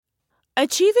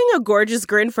Achieving a gorgeous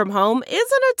grin from home isn't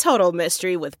a total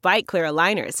mystery with Bite Clear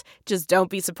aligners. Just don't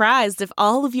be surprised if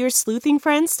all of your sleuthing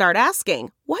friends start asking,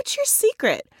 "What's your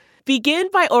secret?" Begin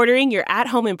by ordering your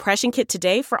at-home impression kit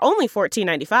today for only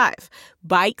 $14.95.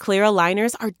 Bite Clear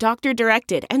aligners are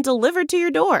doctor-directed and delivered to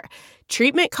your door.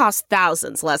 Treatment costs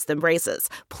thousands less than braces.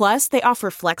 Plus, they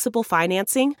offer flexible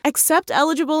financing, accept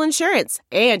eligible insurance,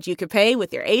 and you can pay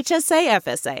with your HSA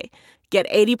FSA. Get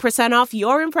 80% off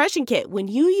your impression kit when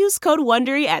you use code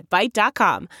WONDERY at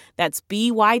Byte.com. That's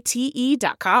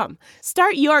BYTE.com.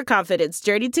 Start your confidence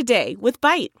journey today with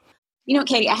Byte. You know,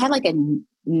 Katie, I had like a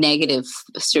negative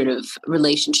sort of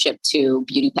relationship to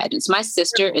beauty pageants. My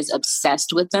sister is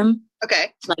obsessed with them.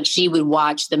 Okay. Like she would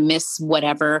watch the Miss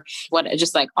whatever,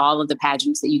 just like all of the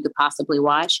pageants that you could possibly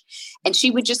watch. And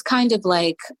she would just kind of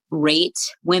like rate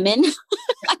women.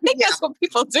 I think that's what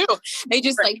people do. They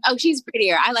just like, oh, she's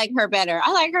prettier. I like her better.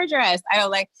 I like her dress. I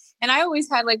don't like, and I always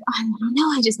had like, I don't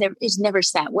know. It's never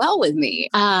sat well with me.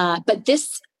 But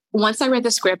once I read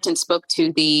the script and spoke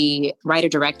to the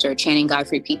writer-director, Channing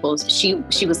Godfrey Peoples, she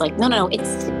was like, no,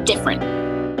 it's different.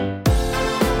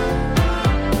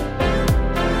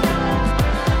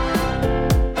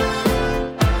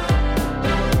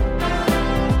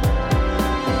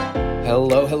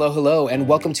 Hello, and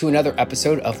welcome to another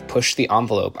episode of Push the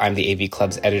Envelope. I'm the AV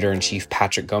Club's editor-in-chief,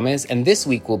 Patrick Gomez, and this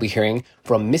week we'll be hearing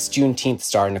from Miss Juneteenth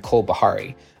star Nicole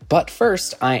Beharie. But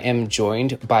first, I am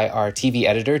joined by our TV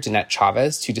editor, Danette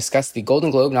Chavez, to discuss the Golden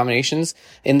Globe nominations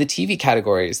in the TV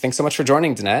categories. Thanks so much for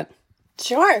joining, Danette.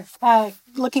 Sure.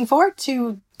 Looking forward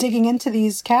to digging into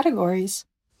these categories.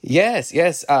 Yes.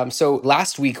 So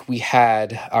last week we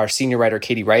had our senior writer,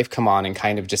 Katie Reif, come on and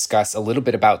kind of discuss a little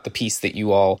bit about the piece that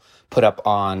you all put up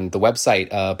on the website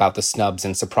about the snubs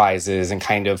and surprises and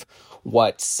kind of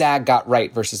what SAG got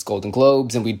right versus Golden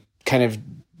Globes. And we kind of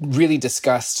really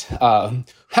discussed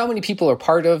how many people are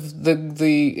part of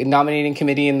the nominating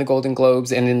committee in the Golden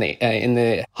Globes and in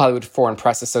the Hollywood Foreign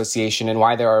Press Association, and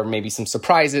why there are maybe some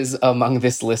surprises among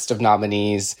this list of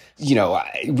nominees. You know,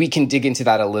 we can dig into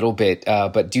that a little bit,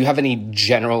 but do you have any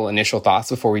general initial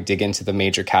thoughts before we dig into the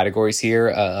major categories here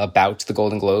about the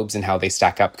Golden Globes and how they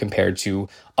stack up compared to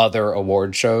other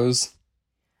award shows?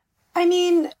 I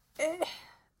mean,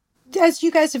 as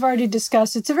you guys have already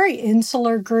discussed, it's a very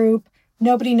insular group.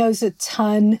 Nobody knows a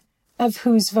ton of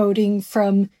who's voting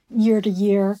from year to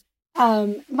year.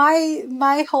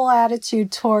 My whole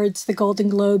attitude towards the Golden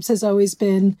Globes has always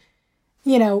been,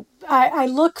 you know, I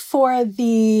look for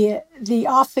the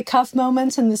off the cuff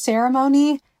moments in the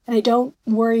ceremony, and I don't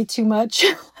worry too much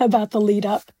about the lead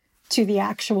up to the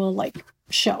actual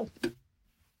show.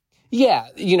 Yeah,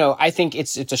 you know, I think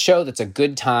it's a show that's a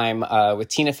good time with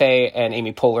Tina Fey and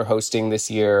Amy Poehler hosting this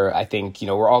year. I think, you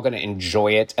know, we're all going to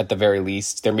enjoy it at the very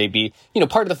least. There may be, you know,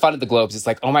 part of the fun of the Globes is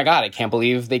like, oh my God, I can't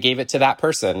believe they gave it to that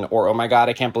person, or oh my God,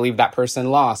 I can't believe that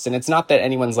person lost. And it's not that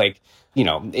anyone's like, you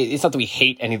know, it's not that we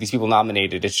hate any of these people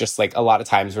nominated. It's just like a lot of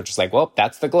times we're just like, well,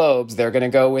 that's the Globes. They're going to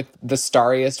go with the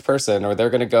starriest person, or they're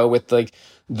going to go with like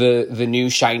the new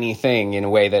shiny thing in a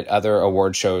way that other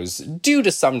award shows do to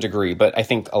some degree, but I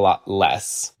think a lot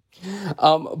less.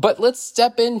 But let's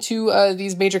step into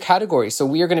these major categories. So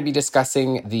we are going to be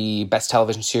discussing the Best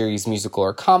Television Series Musical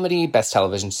or Comedy, Best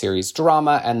Television Series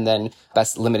Drama, and then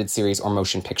Best Limited Series or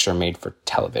Motion Picture Made for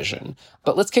Television.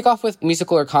 But let's kick off with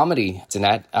Musical or Comedy,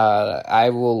 Danette. I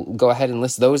will go ahead and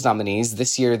list those nominees.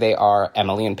 This year they are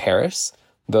Emily in Paris,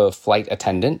 The Flight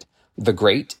Attendant, The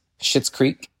Great, Schitt's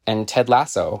Creek, and Ted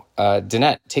Lasso.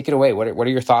 Danette, take it away. What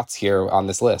are your thoughts here on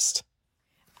this list?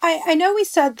 I know we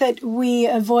said that we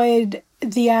avoid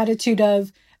the attitude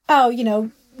of, oh, you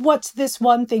know, what's this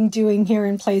one thing doing here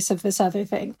in place of this other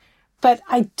thing? But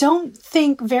I don't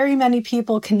think very many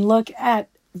people can look at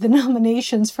the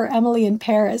nominations for Emily in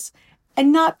Paris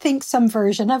and not think some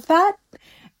version of that.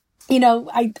 You know,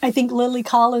 I think Lily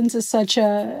Collins is such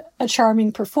a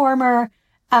charming performer.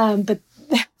 But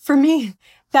for me,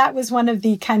 that was one of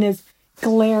the kind of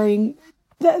glaring,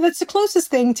 that's the closest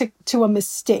thing to a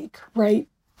mistake, right?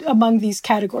 Among these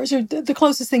categories, or the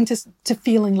closest thing to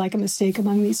feeling like a mistake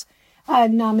among these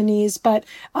nominees. But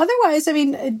otherwise, I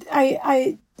mean,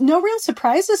 I no real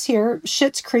surprises here.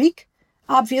 Schitt's Creek,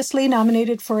 obviously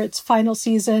nominated for its final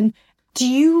season. Do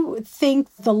you think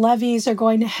the Levies are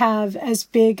going to have as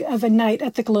big of a night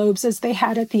at the Globes as they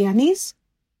had at the Emmys?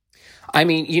 I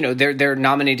mean, you know, they're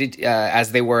nominated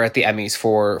as they were at the Emmys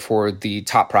for the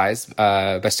top prize,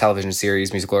 Best Television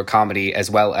Series, Musical or Comedy,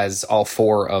 as well as all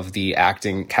four of the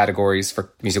acting categories for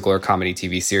Musical or Comedy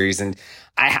TV series. And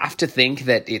I have to think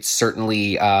that it's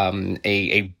certainly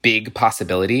a big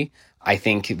possibility. I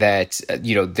think that,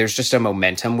 you know, there's just a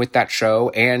momentum with that show.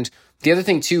 And The other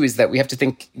thing, too, is that we have to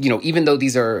think, even though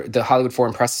these are the Hollywood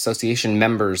Foreign Press Association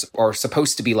members are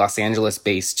supposed to be Los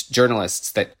Angeles-based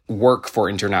journalists that work for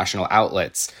international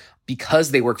outlets,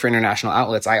 because they work for international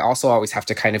outlets, I also always have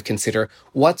to kind of consider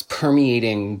what's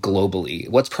permeating globally,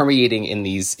 what's permeating in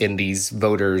these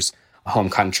voters' home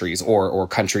countries or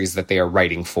countries that they are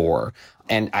writing for.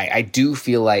 And I do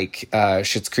feel like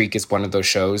Schitt's Creek is one of those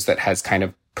shows that has kind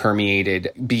of permeated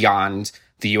beyond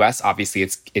the US. Obviously,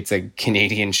 it's a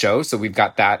Canadian show, so we've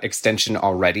got that extension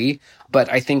already.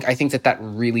 But I think that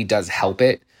really does help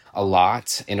it a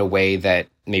lot in a way that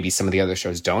maybe some of the other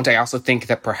shows don't. I also think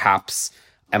that perhaps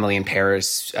Emily in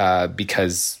Paris,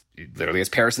 because it literally has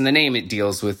Paris in the name, it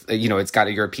deals with, it's got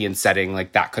a European setting,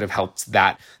 like that could have helped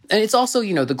that. And it's also,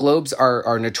 the Globes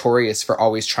are notorious for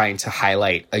always trying to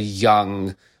highlight a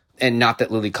young, and not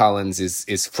that Lily Collins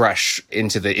is fresh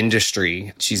into the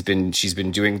industry. She's been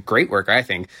doing great work, I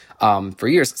think, for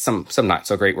years. Some not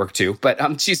so great work too,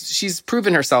 but she's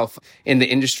proven herself in the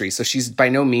industry. So she's by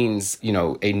no means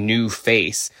a new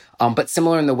face. But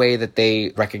similar in the way that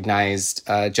they recognized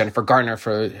Jennifer Garner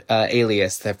for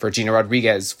Alias, for Gina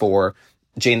Rodriguez for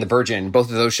Jane the Virgin. Both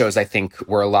of those shows, I think,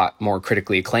 were a lot more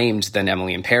critically acclaimed than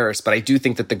Emily in Paris. But I do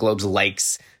think that the Globes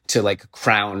likes to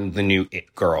crown the new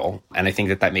it girl. And I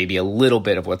think that may be a little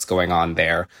bit of what's going on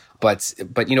there. But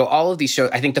all of these shows,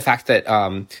 I think the fact that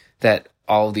that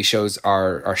all of these shows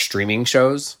are streaming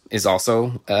shows is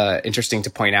also interesting to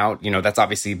point out. That's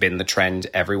obviously been the trend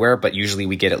everywhere, but usually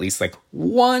we get at least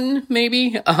one,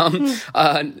 maybe,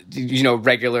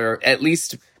 regular, at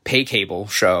least pay cable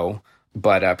show,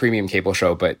 but premium cable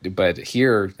show. But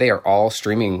here they are all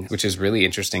streaming, which is really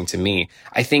interesting to me.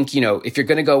 I think, if you're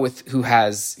going to go with who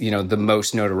has, the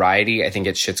most notoriety, I think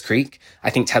it's Schitt's Creek. I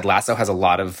think Ted Lasso has a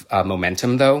lot of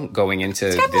momentum, though, going into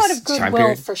this time period. It's got a lot of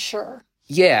goodwill, for sure.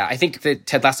 Yeah, I think that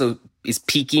Ted Lasso is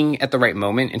peaking at the right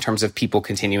moment in terms of people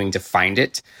continuing to find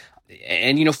it.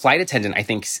 And, Flight Attendant, I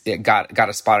think, it got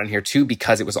a spot on here, too,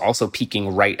 because it was also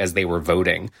peaking right as they were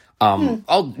voting.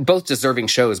 Both deserving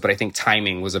shows, but I think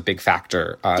timing was a big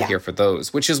factor here for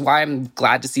those, which is why I'm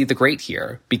glad to see The Great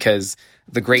here, because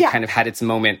The Great kind of had its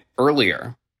moment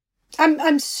earlier.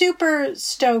 I'm super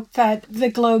stoked that the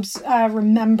Globes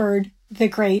remembered The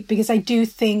Great, because I do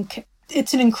think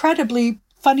it's an incredibly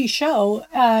funny show.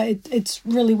 It's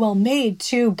really well made,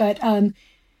 too, but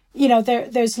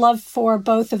there's love for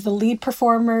both of the lead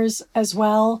performers as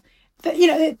well.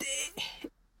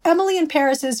 Emily in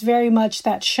Paris is very much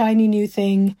that shiny new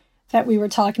thing that we were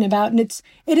talking about. And it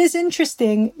is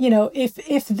interesting,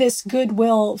 if this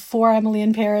goodwill for Emily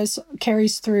in Paris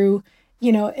carries through,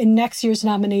 in next year's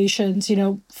nominations,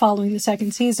 following the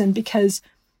second season, because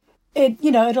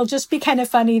it'll just be kind of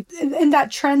funny in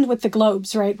that trend with the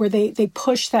Globes, right? Where they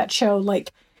push that show.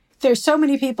 There's so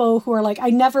many people who are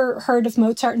I never heard of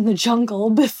Mozart in the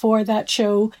Jungle before that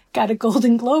show got a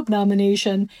Golden Globe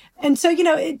nomination. And so,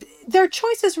 their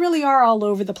choices really are all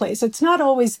over the place. It's not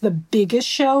always the biggest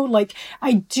show.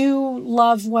 I do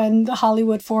love when the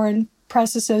Hollywood Foreign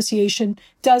Press Association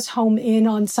does home in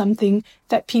on something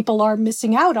that people are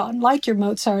missing out on, like your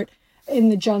Mozart in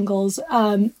the Jungles.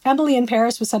 Emily in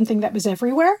Paris was something that was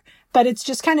everywhere. But it's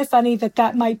just kind of funny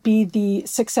that might be the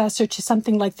successor to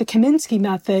something like the Kaminsky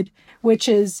Method, which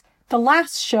is the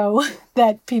last show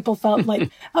that people felt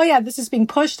oh yeah, this is being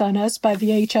pushed on us by the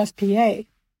HFPA.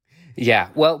 Yeah,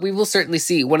 well, we will certainly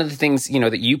see. One of the things,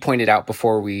 that you pointed out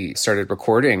before we started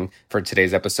recording for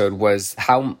today's episode was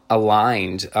how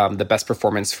aligned the best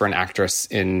performance for an actress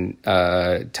in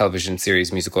television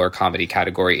series, musical, or comedy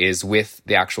category is with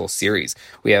the actual series.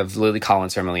 We have Lily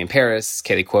Collins for Emily in Paris,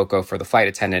 Kaylee Cuoco for The Flight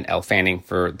Attendant, Elle Fanning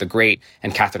for The Great,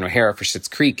 and Catherine O'Hara for Schitt's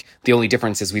Creek. The only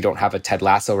difference is we don't have a Ted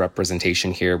Lasso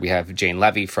representation here. We have Jane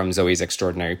Levy from Zoe's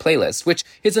Extraordinary Playlist, which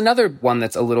is another one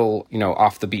that's a little,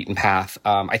 off the beaten path.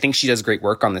 I think she does great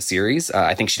work on the series.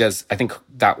 I think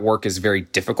that work is very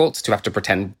difficult to have to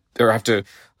pretend or have to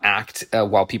act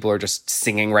while people are just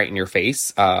singing right in your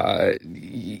face. I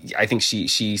think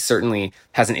she certainly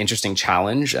has an interesting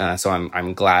challenge. So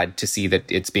I'm glad to see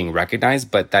that it's being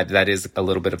recognized, but that is a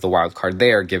little bit of the wild card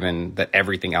there, given that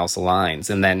everything else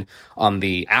aligns. And then on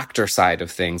the actor side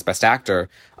of things, Best Actor,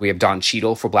 we have Don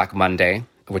Cheadle for Black Monday,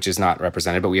 which is not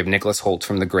represented, but we have Nicholas Hoult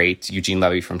from The Great, Eugene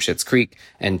Levy from Schitt's Creek,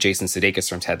 and Jason Sudeikis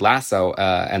from Ted Lasso.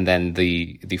 And then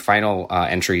the final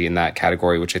entry in that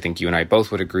category, which I think you and I both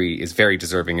would agree is very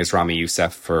deserving, is Rami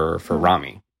Youssef for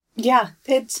Rami. Yeah,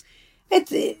 it's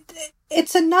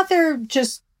another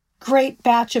just great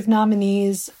batch of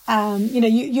nominees.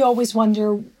 You always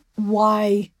wonder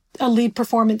why a lead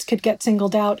performance could get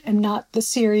singled out and not the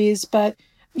series, but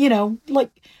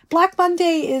Black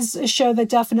Monday is a show that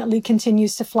definitely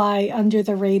continues to fly under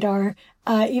the radar,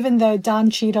 even though Don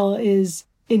Cheadle is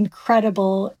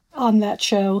incredible on that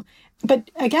show.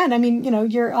 But again, I mean,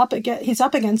 he's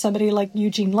up against somebody like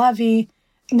Eugene Levy.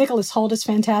 Nicholas Hoult is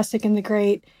fantastic in The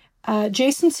Great.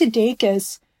 Jason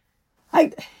Sudeikis,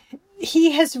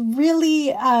 he has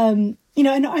really, and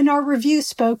our review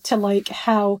spoke to like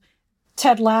how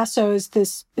Ted Lasso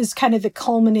is kind of the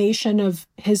culmination of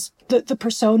the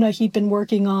persona he'd been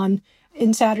working on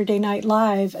in Saturday Night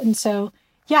Live. And so,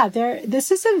 yeah,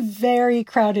 this is a very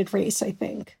crowded race, I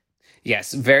think.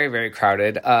 Yes, very, very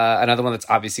crowded. Another one that's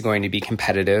obviously going to be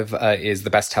competitive is the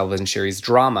Best Television Series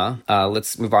Drama.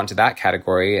 Let's move on to that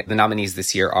category. The nominees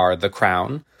this year are The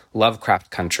Crown,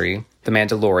 Lovecraft Country, The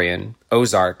Mandalorian,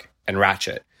 Ozark, and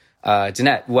Ratchet.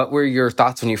 Danette, what were your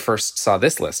thoughts when you first saw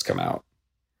this list come out?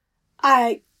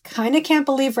 I kind of can't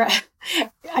believe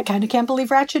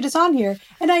Ratchet is on here.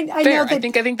 And I fair. know that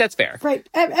I think that's fair. Right.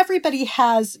 Everybody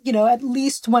has, at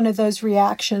least one of those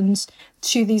reactions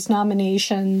to these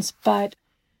nominations. But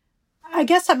I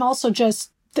guess I'm also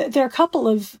there's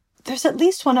at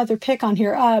least one other pick on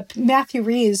here. Matthew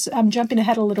Rhys, I'm jumping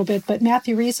ahead a little bit, but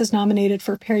Matthew Rhys is nominated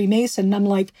for Perry Mason. And I'm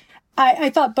like, I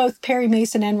thought both Perry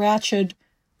Mason and Ratchet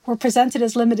were presented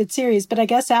as limited series, but I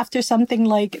guess after something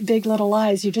like Big Little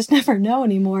Lies, you just never know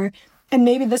anymore. And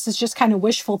maybe this is just kind of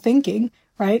wishful thinking,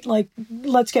 right? Like,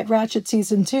 let's get Ratchet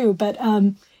season 2. But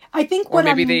I think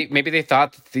maybe they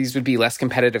thought that these would be less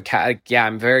competitive. Yeah,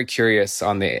 I'm very curious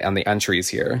on the entries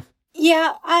here.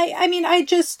 Yeah, I mean,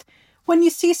 when you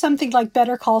see something like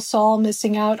Better Call Saul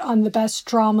missing out on the Best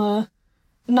Drama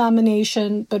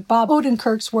nomination, but Bob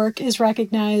Odenkirk's work is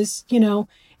recognized,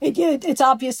 it's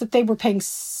obvious that they were paying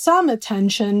some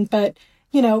attention, but,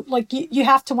 you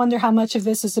have to wonder how much of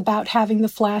this is about having the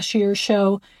flashier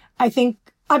show. I think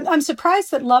I'm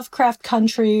surprised that Lovecraft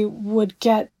Country would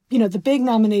get, the big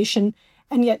nomination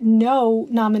and yet no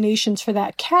nominations for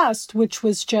that cast, which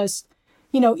was just,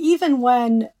 even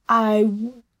when I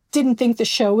didn't think the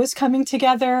show was coming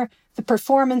together, the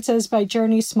performances by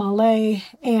Jurnee Smollett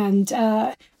and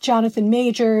Jonathan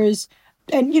Majors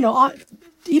and,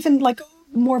 even like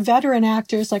more veteran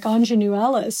actors like Ingenue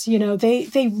Ellis,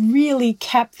 they really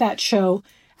kept that show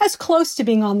as close to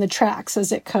being on the tracks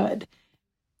as it could.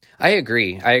 I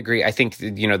agree. I think,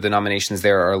 the nominations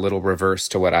there are a little reverse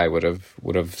to what I would have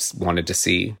wanted to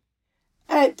see.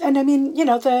 And I mean,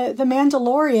 the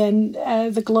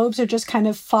Mandalorian, the Globes are just kind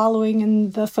of following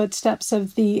in the footsteps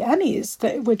of the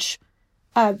Emmys, which,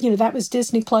 that was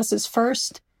Disney Plus's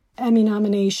first Emmy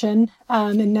nomination.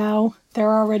 And now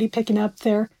they're already picking up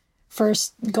their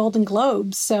first Golden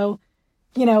Globes. So,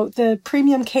 the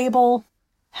premium cable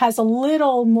has a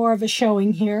little more of a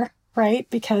showing here, right?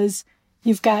 Because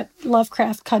you've got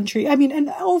Lovecraft Country. I mean, and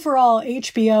overall,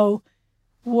 HBO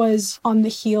was on the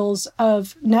heels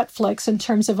of Netflix in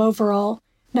terms of overall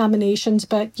nominations.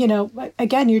 But,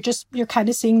 again, you're kind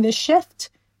of seeing this shift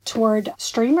toward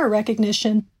streamer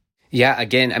recognition. Yeah,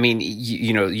 again, I mean,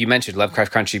 you mentioned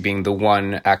Lovecraft Country being the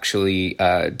one actually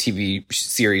TV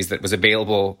series that was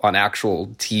available on actual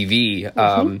TV,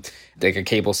 like a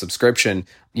cable subscription.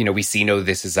 We see no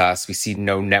This Is Us. We see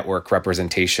no network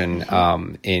representation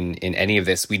in any of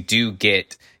this. We do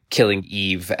get Killing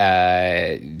Eve,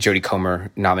 Jodie Comer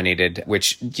nominated,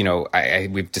 which,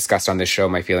 we've discussed on this show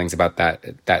my feelings about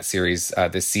that series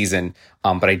this season.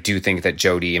 But I do think that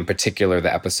Jodie, in particular,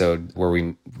 the episode where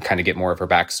we kind of get more of her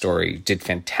backstory, did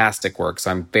fantastic work. So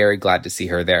I'm very glad to see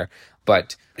her there.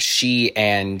 But she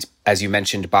and, as you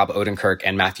mentioned, Bob Odenkirk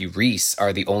and Matthew Rhys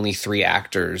are the only 3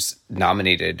 actors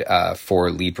nominated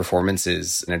for lead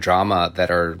performances in a drama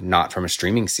that are not from a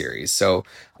streaming series. So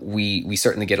we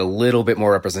certainly get a little bit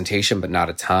more representation, but not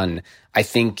a ton. I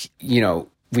think,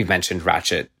 we've mentioned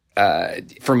Ratchet.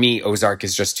 For me, Ozark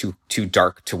is just too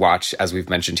dark to watch, as we've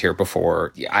mentioned here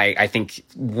before. I think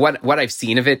what I've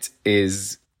seen of it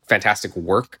is fantastic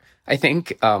work. I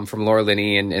think, from Laura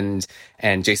Linney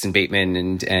and Jason Bateman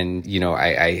and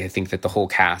I think that the whole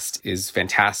cast is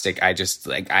fantastic. I just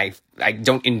I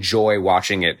don't enjoy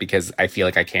watching it because I feel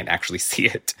like I can't actually see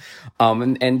it.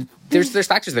 And there's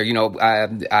factors there,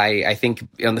 I think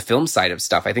on the film side of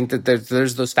stuff, I think that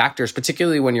there's those factors,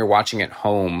 particularly when you're watching at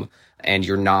home and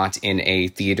you're not in a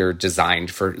theater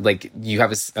designed for, like, you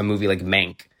have a movie like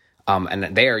Mank,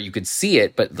 And there you could see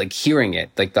it, but like hearing it,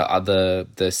 like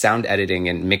the sound editing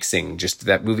and mixing, just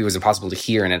that movie was impossible to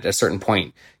hear. And at a certain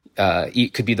point,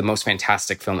 it could be the most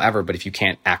fantastic film ever, but if you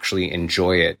can't actually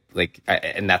enjoy it,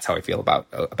 and that's how I feel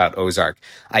about Ozark.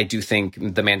 I do think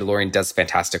The Mandalorian does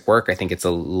fantastic work. I think it's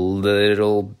a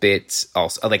little bit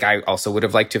also, like, I also would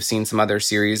have liked to have seen some other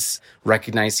series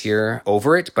recognized here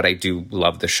over it, but I do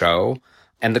love the show.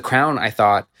 And The Crown, I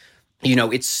thought,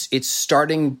 it's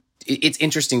starting. It's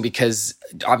interesting because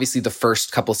obviously the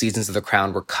first couple seasons of The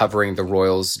Crown were covering the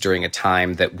royals during a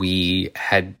time that we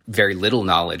had very little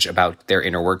knowledge about their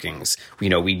inner workings. We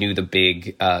knew the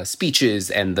big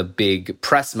speeches and the big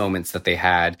press moments that they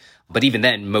had. But even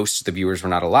then, most of the viewers were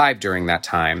not alive during that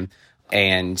time.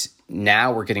 And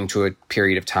now we're getting to a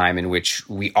period of time in which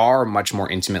we are much more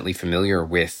intimately familiar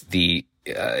with the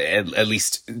at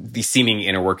least the seeming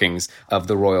inner workings of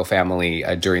the royal family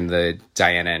during the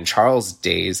Diana and Charles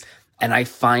days. And I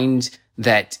find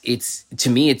that to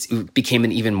me, it became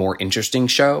an even more interesting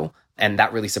show. And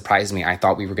that really surprised me. I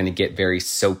thought we were going to get very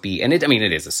soapy. And it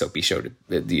is a soapy show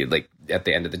at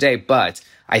the end of the day. But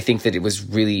I think that it was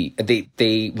really,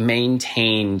 they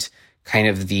maintained kind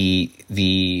of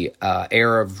the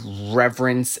air of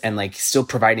reverence and like still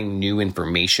providing new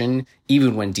information,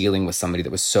 even when dealing with somebody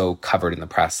that was so covered in the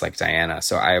press like Diana.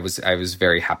 So I was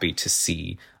very happy to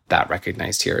see that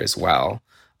recognized here as well.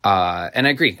 And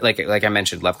I agree. Like I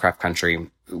mentioned, Lovecraft Country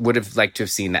would have liked to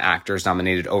have seen the actors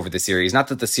nominated over the series. Not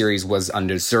that the series was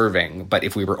undeserving, but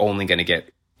if we were only going to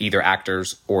get either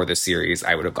actors or the series,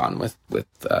 I would have gone with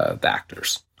the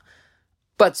actors.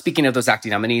 But speaking of those acting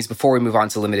nominees, before we move on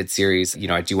to limited series,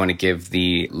 I do want to give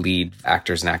the lead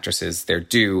actors and actresses their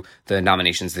due. The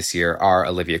nominations this year are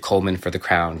Olivia Colman for The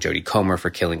Crown, Jodie Comer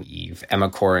for Killing Eve, Emma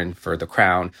Corrin for The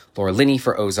Crown, Laura Linney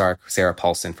for Ozark, Sarah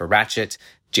Paulson for Ratched,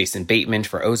 Jason Bateman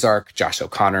for Ozark, Josh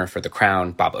O'Connor for The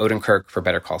Crown, Bob Odenkirk for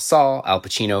Better Call Saul, Al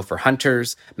Pacino for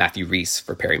Hunters, Matthew Rhys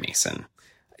for Perry Mason.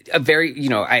 A very,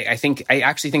 I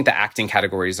actually think the acting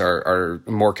categories are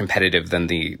more competitive than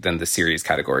the series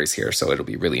categories here. So it'll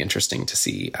be really interesting to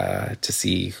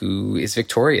see who is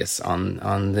victorious on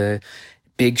the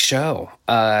big show.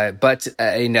 But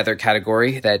another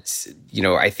category that,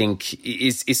 I think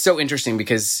is so interesting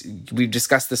because we've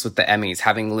discussed this with the Emmys,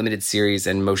 having limited series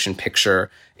and motion picture.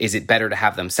 Is it better to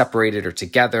have them separated or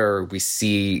together? We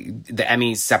see the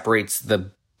Emmys separates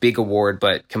the big award,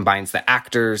 but combines the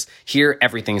actors. Here,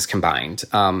 everything's combined.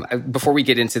 Before we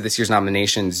get into this year's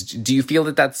nominations, do you feel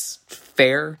that that's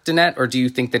fair, Danette, or do you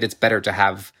think that it's better to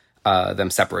have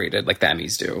them separated like the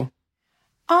Emmys do?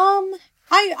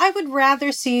 I would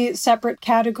rather see separate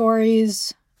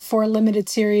categories for limited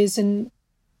series and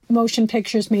motion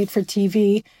pictures made for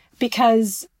TV,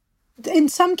 because in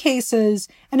some cases,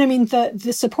 and I mean,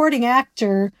 the supporting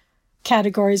actor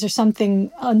categories are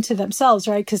something unto themselves,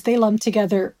 right? Because they lump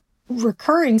together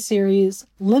recurring series,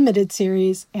 limited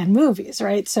series, and movies,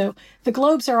 right? So the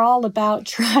Globes are all about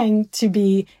trying to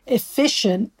be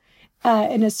efficient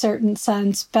in a certain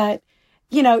sense, but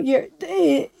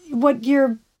what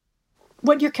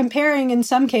you're comparing in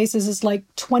some cases is like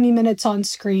 20 minutes on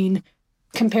screen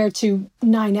compared to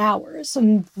 9 hours,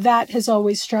 and that has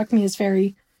always struck me as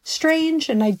very strange,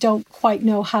 and I don't quite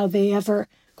know how they ever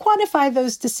quantify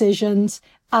those decisions.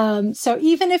 So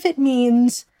even if it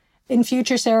means in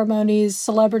future ceremonies,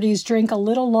 celebrities drink a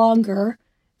little longer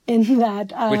in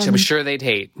that... which I'm sure they'd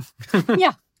hate.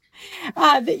 Yeah.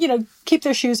 Keep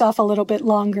their shoes off a little bit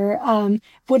longer.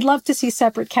 Would love to see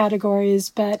separate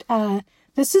categories, but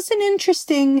this is an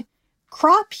interesting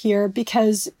crop here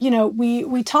because,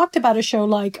 we talked about a show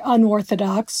like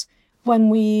Unorthodox when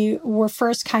we were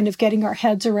first kind of getting our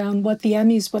heads around what the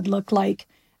Emmys would look like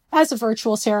as a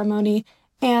virtual ceremony.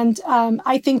 And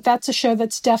I think that's a show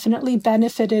that's definitely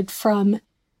benefited from,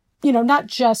 not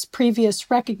just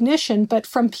previous recognition, but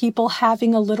from people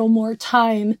having a little more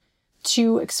time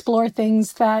to explore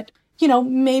things that,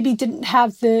 maybe didn't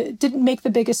make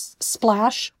the biggest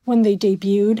splash when they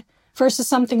debuted, versus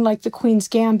something like The Queen's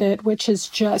Gambit, which has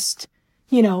just,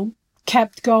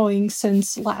 kept going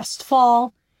since last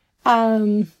fall.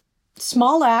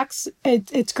 Small acts,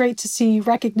 it's great to see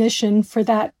recognition for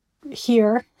that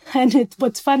here. And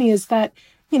what's funny is that,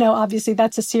 obviously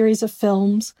that's a series of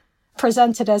films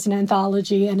presented as an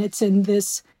anthology, and it's in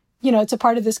this, it's a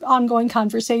part of this ongoing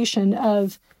conversation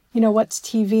of, what's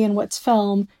TV and what's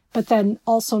film, but then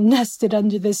also nested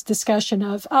under this discussion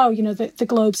of, the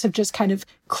Globes have just kind of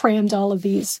crammed all of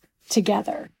these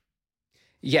together.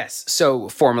 Yes. So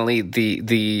formally,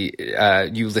 the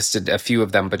you listed a few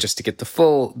of them, but just to get the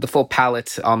full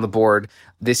palette on the board,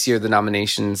 this year the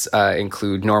nominations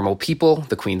include Normal People,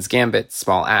 The Queen's Gambit,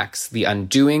 Small Axe, The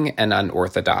Undoing, and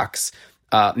Unorthodox.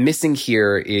 Missing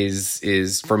here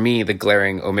is for me the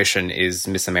glaring omission is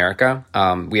Miss America.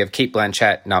 We have Cate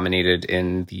Blanchett nominated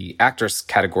in the actress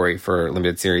category for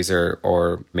limited series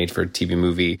or made for TV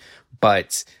movie,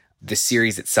 but the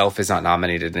series itself is not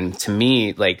nominated. And to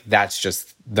me, like, that's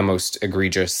just the most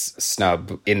egregious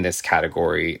snub in this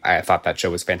category. I thought that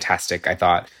show was fantastic. I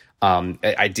thought,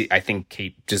 I think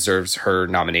Cate deserves her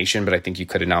nomination, but I think you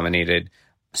could have nominated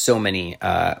so many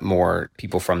more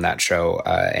people from that show.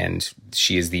 And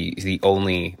she is the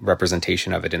only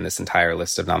representation of it in this entire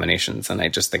list of nominations. And I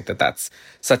just think that that's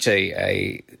such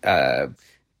a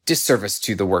disservice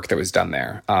to the work that was done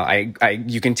there.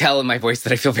 You can tell in my voice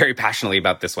that I feel very passionately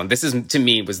about this one. This is, to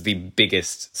me, was the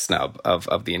biggest snub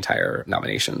of the entire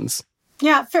nominations.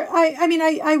 Yeah,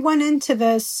 I went into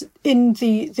this in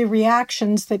the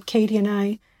reactions that Katie and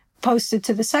I posted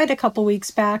to the site a couple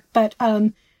weeks back, but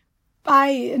I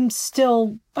am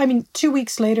still, 2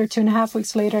 weeks later, 2.5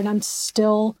 weeks later, and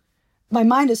my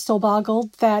mind is still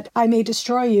boggled that I May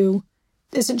Destroy You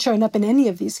isn't showing up in any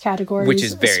of these categories. Which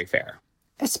is very fair.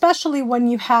 Especially when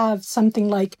you have something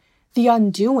like The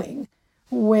Undoing,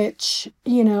 which,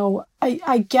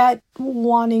 I get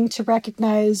wanting to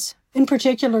recognize, in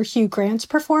particular, Hugh Grant's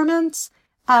performance.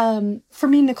 For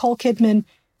me, Nicole Kidman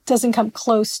doesn't come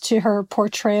close to her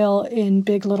portrayal in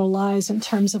Big Little Lies in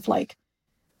terms of, like,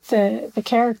 the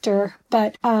character.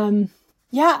 But, The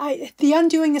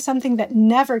Undoing is something that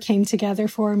never came together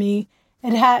for me.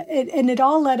 It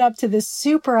all led up to this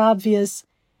super obvious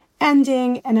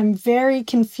ending, and I'm very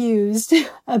confused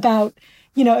about,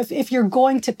 if you're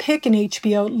going to pick an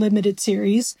HBO limited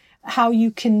series, how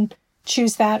you can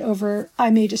choose that over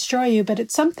I May Destroy You. But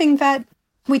it's something that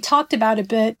we talked about a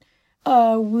bit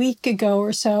a week ago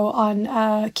or so on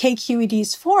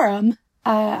KQED's forum.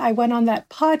 I went on that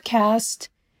podcast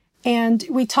and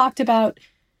we talked about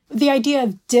the idea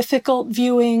of difficult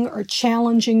viewing or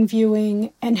challenging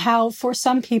viewing, and how for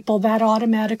some people that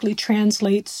automatically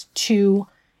translates to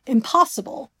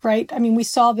impossible, right? I mean, we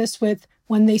saw this with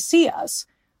When They See Us.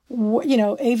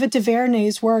 Ava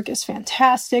DuVernay's work is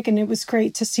fantastic, and it was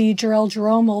great to see Jharrel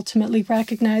Jerome ultimately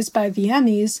recognized by the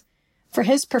Emmys for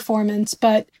his performance.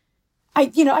 But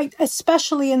I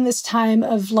especially in this time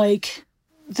of, like,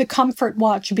 the comfort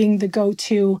watch being the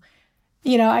go-to,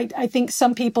 I think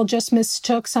some people just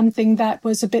mistook something that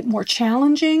was a bit more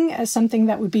challenging as something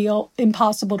that would be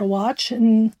impossible to watch.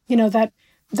 And,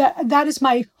 that is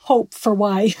my hope for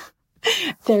why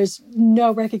there's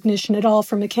no recognition at all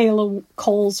for Michaela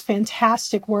Coel's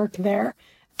fantastic work there,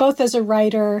 both as a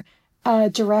writer, a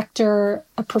director,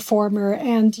 a performer.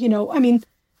 And,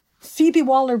 Phoebe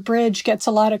Waller-Bridge gets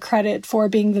a lot of credit for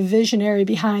being the visionary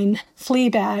behind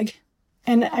Fleabag.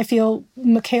 And I feel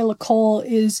Michaela Coel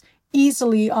is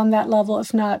easily on that level,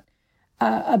 if not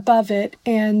above it.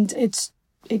 And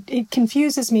it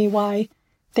confuses me why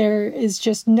there is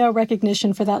just no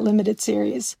recognition for that limited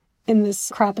series in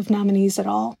this crop of nominees at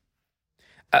all.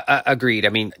 Agreed. I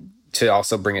mean, to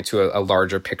also bring it to a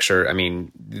larger picture, I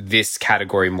mean, this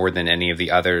category more than any of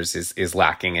the others is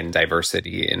lacking in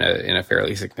diversity in a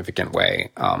fairly significant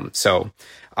way. So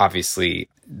obviously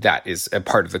that is a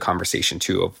part of the conversation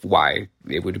too of why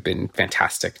it would have been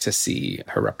fantastic to see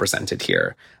her represented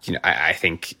here. I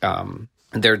think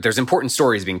there's important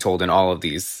stories being told in all of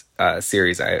these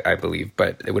series, I believe,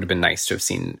 but it would have been nice to have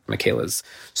seen Michaela's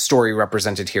story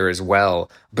represented here as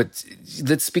well. But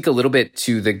let's speak a little bit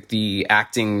to the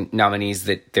acting nominees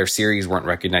that their series weren't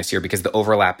recognized here, because the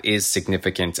overlap is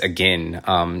significant again,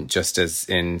 just as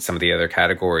in some of the other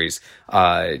categories.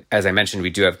 As I mentioned,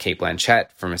 we do have Cate Blanchett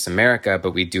for Miss America,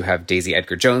 but we do have Daisy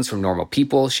Edgar-Jones from Normal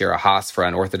People, Shira Haas for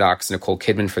Unorthodox, Nicole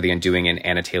Kidman for The Undoing, and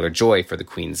Anna Taylor-Joy for The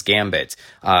Queen's Gambit.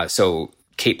 So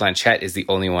Cate Blanchett is the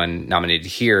only one nominated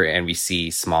here, and we see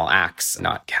Small Axe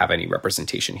not have any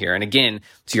representation here. And again,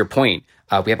 to your point,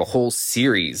 we have a whole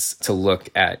series to look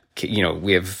at.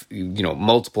 We have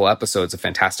multiple episodes of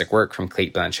fantastic work from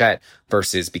Cate Blanchett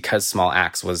versus, because Small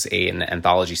Axe was an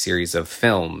anthology series of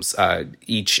films,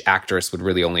 each actress would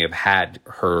really only have had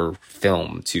her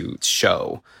film to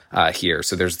show here.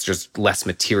 So there's just less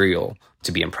material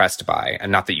to be impressed by.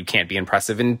 And not that you can't be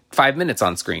impressive in 5 minutes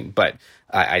on screen, but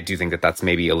I do think that that's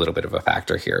maybe a little bit of a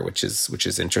factor here, which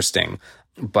is interesting.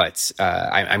 But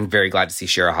I'm very glad to see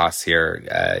Shira Haas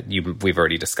here. We've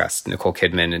already discussed Nicole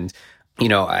Kidman, and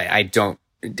I don't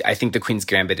I think The Queen's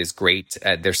Gambit is great.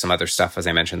 There's some other stuff, as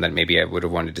I mentioned, that maybe I would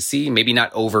have wanted to see. Maybe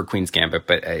not over Queen's Gambit,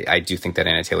 but I do think that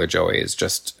Anna Taylor-Joy is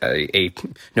just a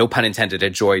no pun intended, a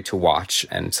joy to watch.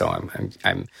 And so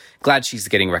I'm glad she's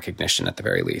getting recognition at the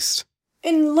very least.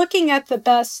 In looking at the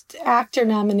Best Actor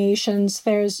nominations,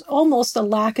 there's almost a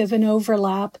lack of an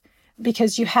overlap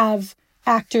because you have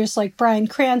actors like Bryan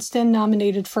Cranston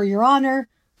nominated for Your Honor,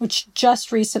 which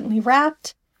just recently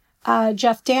wrapped.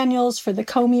 Jeff Daniels for the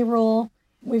Comey role.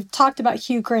 We've talked about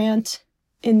Hugh Grant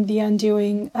in The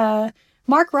Undoing.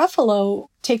 Mark Ruffalo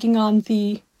taking on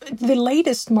the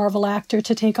latest Marvel actor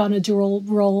to take on a dual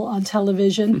role on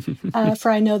television for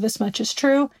I Know This Much Is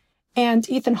True. And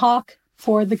Ethan Hawke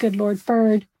for The Good Lord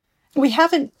Bird. We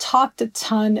haven't talked a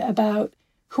ton about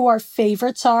who our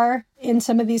favorites are in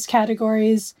some of these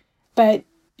categories, but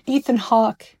Ethan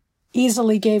Hawke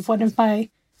easily gave one of my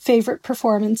favorite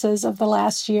performances of the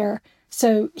last year.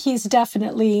 So he's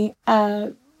definitely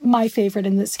my favorite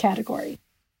in this category.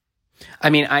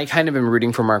 I mean, I kind of am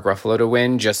rooting for Mark Ruffalo to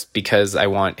win just because I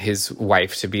want his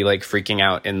wife to be like freaking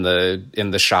out in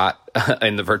the shot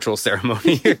in the virtual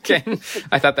ceremony again.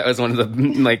 I thought that was one of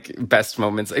the best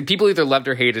moments. People either loved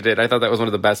or hated it. I thought that was one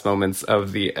of the best moments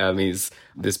of the Emmys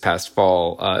this past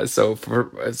fall. So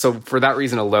for that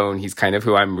reason alone, he's kind of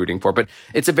who I'm rooting for. But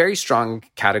it's a very strong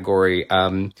category.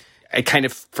 I kind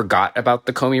of forgot about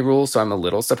the Comey rule, so I'm a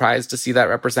little surprised to see that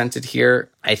represented here.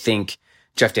 I think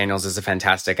Jeff Daniels is a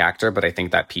fantastic actor, but I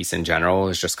think that piece in general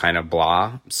is just kind of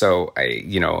blah. So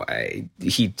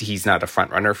he's not a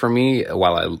front runner for me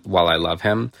while I love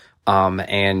him.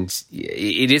 And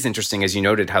it is interesting, as you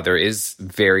noted, how there is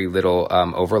very little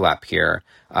overlap here.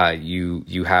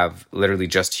 You have literally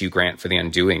just Hugh Grant for The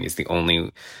Undoing is the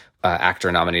only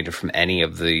actor nominated from any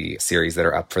of the series that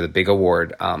are up for the big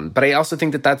award. But I also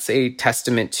think that that's a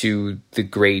testament to the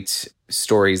great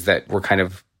stories that were kind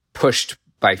of pushed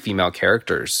by female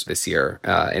characters this year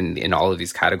in all of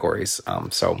these categories.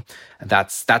 So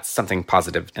that's something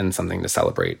positive and something to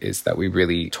celebrate, is that we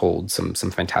really told some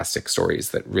fantastic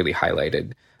stories that really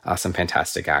highlighted some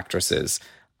fantastic actresses.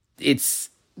 It's,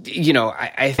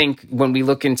 I think when we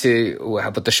look into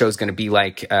what the show is going to be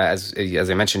like, as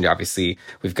I mentioned, obviously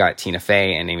we've got Tina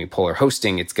Fey and Amy Poehler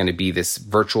hosting. It's going to be this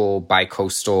virtual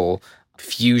bi-coastal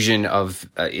fusion of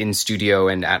in studio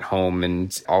and at home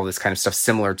and all this kind of stuff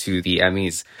similar to the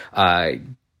Emmys.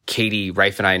 Katie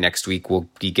Reif and I next week will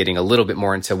be getting a little bit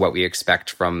more into what we expect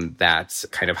from that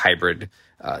kind of hybrid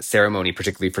ceremony,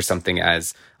 particularly for something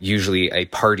as usually a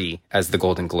party as the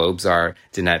Golden Globes are,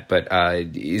 Danette. But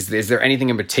is there anything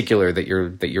in particular that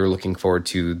you're looking forward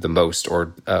to the most,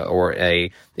 or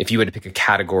if you had to pick a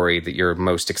category that you're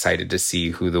most excited to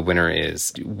see who the winner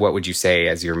is, what would you say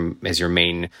as your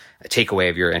main takeaway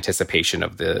of your anticipation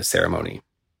of the ceremony?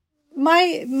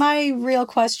 My real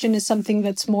question is something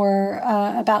that's more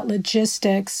about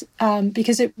logistics,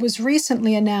 because it was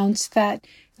recently announced that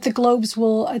the Globes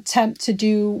will attempt to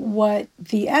do what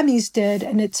the Emmys did,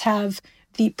 and it's have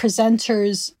the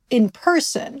presenters in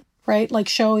person, right? Like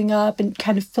showing up and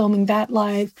kind of filming that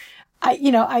live.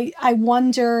 I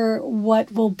wonder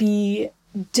what will be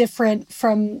different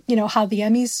from, how the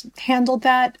Emmys handled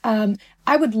that.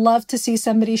 I would love to see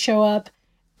somebody show up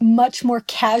much more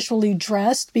casually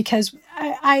dressed, because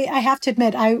I have to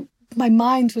admit, my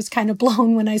mind was kind of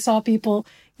blown when I saw people,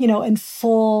 in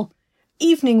full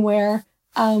evening wear,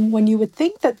 when you would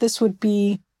think that this would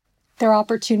be their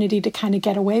opportunity to kind of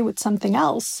get away with something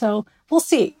else. So we'll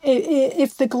see.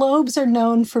 If the Globes are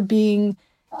known for being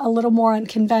a little more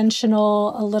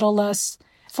unconventional, a little less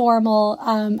formal,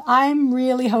 I'm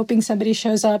really hoping somebody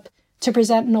shows up to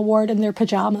present an award in their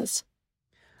pajamas.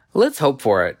 Let's hope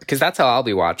for it, because that's how I'll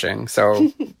be watching.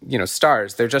 So,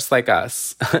 stars, they're just like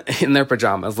us in their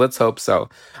pajamas. Let's hope so.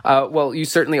 Well, you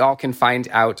certainly all can find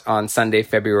out on Sunday,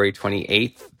 February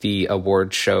 28th. The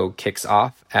award show kicks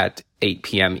off at 8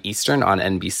 p.m. Eastern on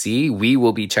NBC. We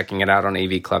will be checking it out on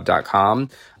avclub.com.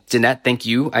 Danette, thank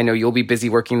you. I know you'll be busy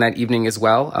working that evening as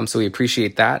well, so we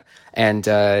appreciate that. And,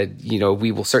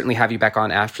 we will certainly have you back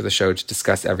on after the show to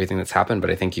discuss everything that's happened, but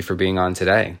I thank you for being on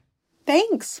today.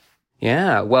 Thanks.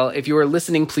 Yeah, well, if you are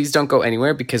listening, please don't go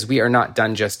anywhere, because we are not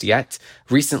done just yet.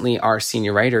 Recently, our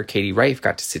senior writer, Katie Reif,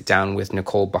 got to sit down with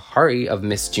Nicole Beharie of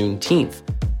Miss Juneteenth.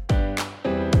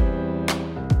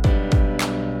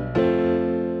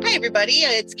 Hi, everybody.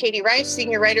 It's Katie Reif,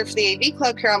 senior writer for the AV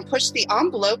Club here on Push the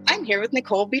Envelope. I'm here with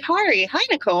Nicole Beharie. Hi,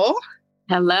 Nicole.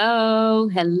 Hello.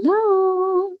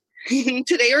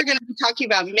 Today, we're going to be talking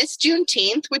about Miss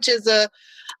Juneteenth, which is a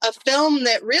film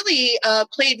that really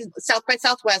played South by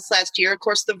Southwest last year, of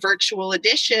course, the virtual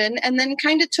edition, and then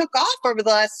kind of took off over the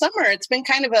last summer. It's been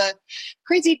kind of a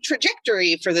crazy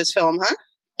trajectory for this film, huh?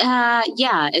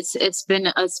 Yeah, it's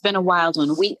been a wild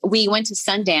one. We went to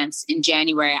Sundance in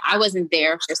January. I wasn't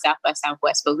there for South by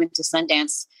Southwest, but we went to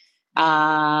Sundance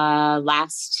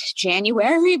last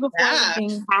January before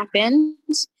everything happened.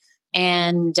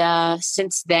 And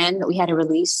since then, we had a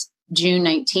release June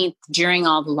 19th during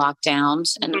all the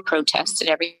lockdowns and the protests and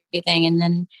everything. And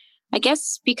then I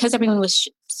guess because everyone was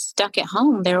stuck at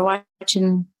home, they were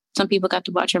watching. Some people got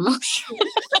to watch our movie.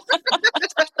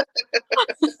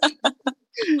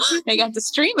 They got to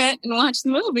stream it and watch the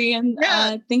movie, and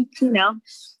I think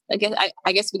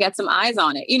I guess we got some eyes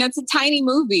on it. It's a tiny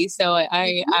movie, so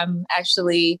I'm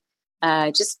actually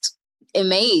just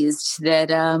amazed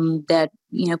that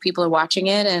people are watching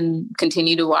it and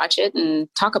continue to watch it and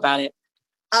talk about it.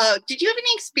 Did you have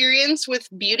any experience with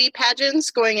beauty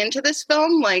pageants going into this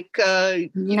film?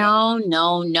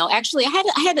 No. Actually, I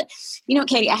had,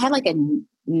 Katie, I had like a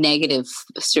negative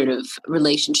sort of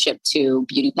relationship to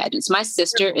beauty pageants. My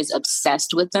sister is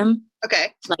obsessed with them.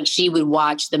 Okay. Like she would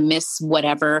watch the Miss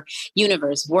whatever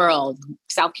universe, world,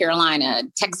 South Carolina,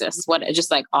 Texas,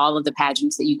 just like all of the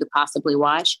pageants that you could possibly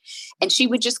watch. And she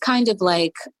would just kind of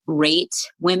like rate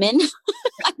women.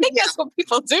 I think that's what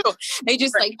people do. They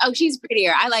just like, oh, she's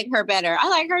prettier. I like her better. I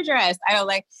like her dress. I don't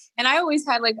like, and I always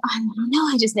had like, I don't know.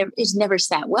 It never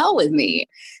sat well with me.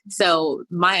 So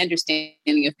my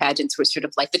understanding of pageants was sort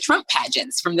of like the Trump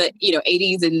pageants from the,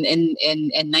 80s and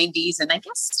 90s. And I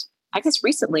guess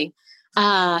recently.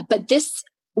 But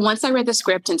once I read the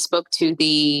script and spoke to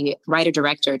the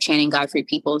writer-director, Channing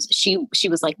Godfrey-Peoples, she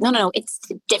was like, no, it's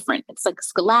different. It's like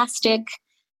scholastic.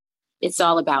 It's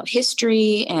all about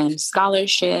history and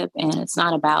scholarship. And it's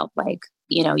not about like,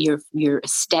 your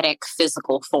aesthetic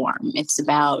physical form. It's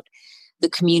about the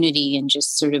community and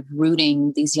just sort of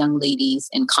rooting these young ladies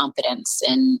in confidence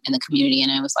in the community.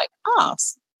 And I was like, oh,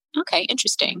 okay,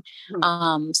 interesting.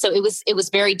 Mm-hmm. So it was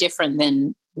very different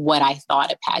than what I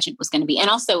thought a pageant was going to be. And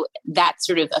also that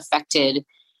sort of affected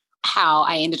how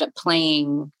I ended up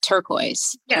playing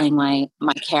Turquoise, playing my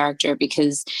character,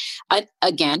 because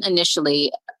again,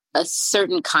 initially a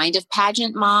certain kind of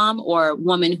pageant mom or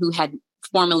woman who had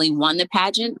formally won the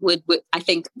pageant would I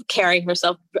think carry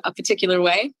herself a particular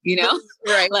way,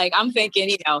 Right. Like I'm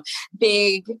thinking,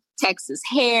 big Texas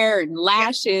hair and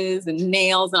lashes and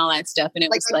nails and all that stuff. And it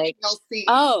was like,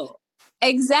 oh,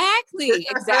 exactly.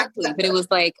 But it was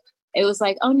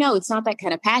like, oh no, it's not that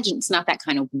kind of pageant. It's not that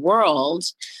kind of world.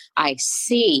 I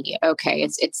see. Okay.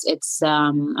 It's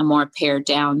a more pared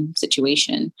down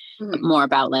situation, more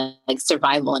about like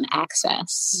survival and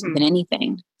access than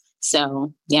anything.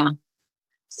 So, yeah.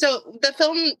 So the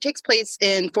film takes place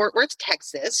in Fort Worth,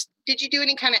 Texas. Did you do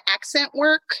any kind of accent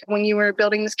work when you were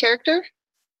building this character?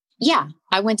 Yeah,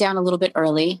 I went down a little bit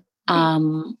early.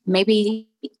 Maybe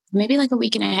like a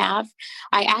week and a half.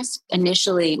 I asked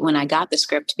initially when I got the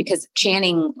script, because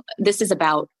Channing, this is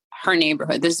about her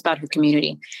neighborhood. This is about her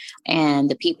community and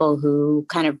the people who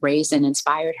kind of raised and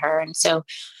inspired her. And so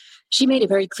she made it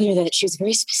very clear that she was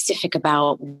very specific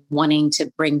about wanting to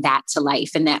bring that to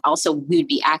life, and that also we would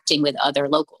be acting with other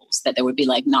locals, that there would be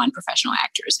like non-professional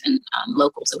actors and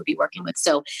locals that would be working with.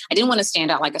 So I didn't want to stand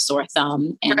out like a sore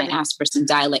thumb, and I asked for some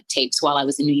dialect tapes while I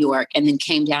was in New York, and then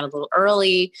came down a little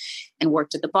early and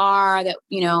worked at the bar that,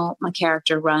 my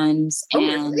character runs. Oh,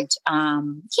 and really?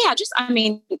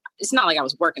 It's not like I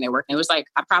was working there. It was like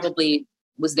I probably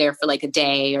was there for like a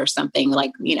day or something,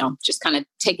 like, just kind of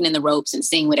taking in the ropes and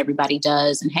seeing what everybody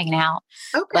does and hanging out.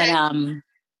 Okay. But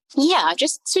I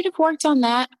just sort of worked on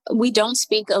that. We don't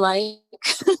speak alike,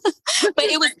 but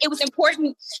it was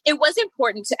important. It was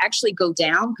important to actually go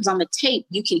down, because on the tape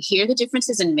you can hear the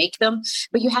differences and make them,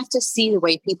 but you have to see the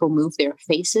way people move their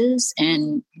faces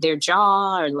and their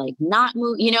jaw, or like not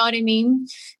move. You know what I mean?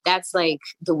 That's like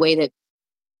the way that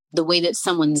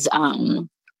someone's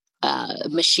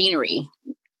machinery,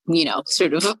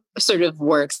 sort of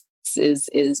works is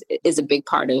a big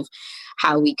part of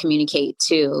how we communicate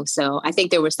too. So I think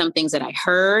there were some things that I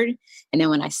heard, and then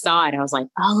when I saw it, I was like,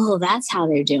 oh, that's how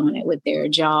they're doing it with their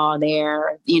jaw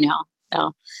there,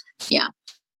 so yeah.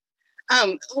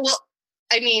 Well,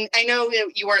 I know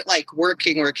you weren't like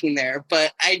working there,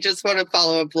 but I just want to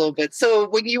follow up a little bit. So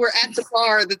when you were at the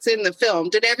bar that's in the film,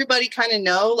 did everybody kind of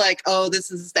know like, oh,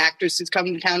 this is the actress who's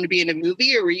coming to town to be in a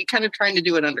movie, or were you kind of trying to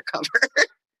do it undercover?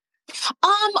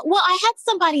 Well, I had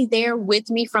somebody there with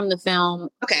me from the film,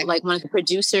 like one of the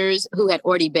producers who had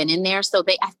already been in there. So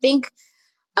I think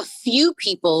a few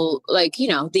people, like,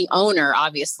 the owner,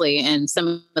 obviously, and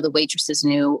some of the waitresses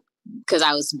knew, because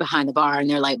I was behind the bar, and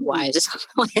they're like, why is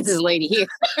this lady here?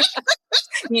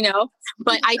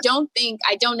 But I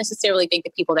don't necessarily think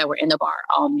the people that were in the bar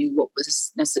all knew what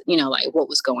was, what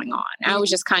was going on. I was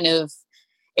just kind of,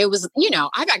 it was,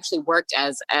 I've actually worked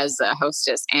as a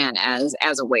hostess and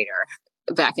as a waiter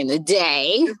back in the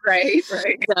day. Right.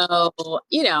 So,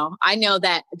 I know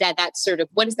that sort of,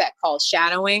 what is that called?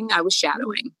 Shadowing. I was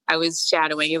shadowing.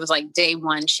 It was like day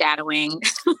one shadowing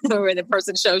where the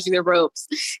person shows you the ropes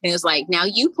and it was like, now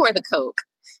you pour the Coke.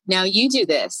 Now you do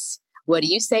this. What do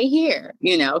you say here?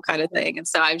 Kind of thing. And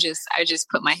so I just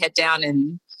put my head down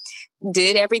and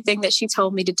did everything that she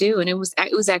told me to do. And it was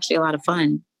actually a lot of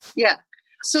fun. Yeah.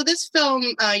 So this film,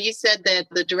 you said that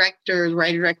the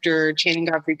writer-director, Channing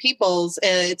Godfrey Peoples,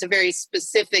 it's a very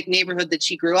specific neighborhood that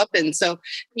she grew up in. So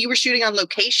you were shooting on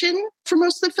location for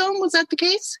most of the film. Was that the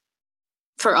case?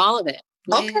 For all of it.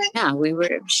 Okay. Yeah, we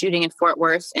were shooting in Fort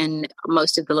Worth, and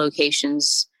most of the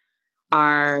locations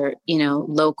are,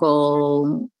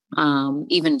 local,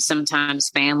 even sometimes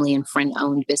family and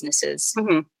friend-owned businesses.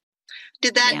 Mm-hmm.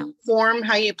 Did that inform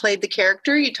how you played the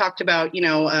character? You talked about,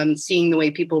 seeing the way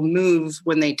people move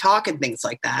when they talk and things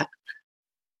like that.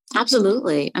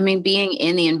 Absolutely. I mean, being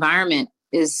in the environment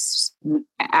is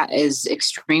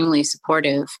extremely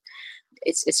supportive.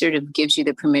 It sort of gives you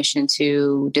the permission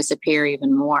to disappear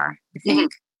even more, I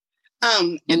think.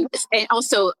 And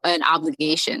also an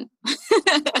obligation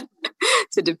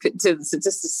to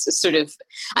sort of,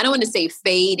 I don't want to say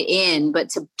fade in, but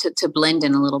to blend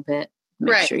in a little bit.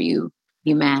 Make sure you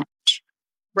match.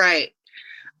 Right.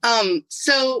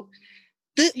 So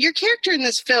your character in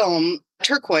this film,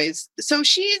 Turquoise, so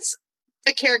she's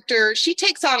a character, she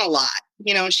takes on a lot.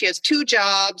 She has 2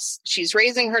 jobs. She's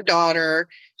raising her daughter.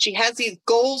 She has these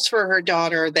goals for her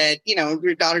daughter that,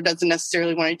 your daughter doesn't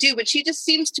necessarily want to do, but she just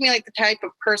seems to me like the type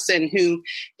of person who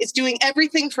is doing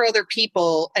everything for other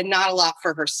people and not a lot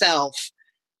for herself.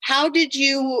 How did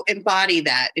you embody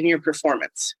that in your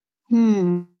performance?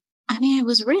 I mean, it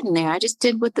was written there. I just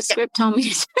did what the script told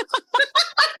me to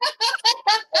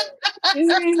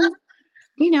do.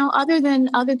 Other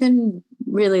than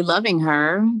really loving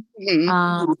her,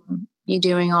 you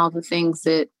doing all the things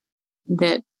that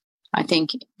I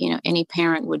think, any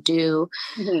parent would do.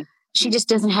 Mm-hmm. She just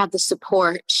doesn't have the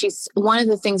support. She's one of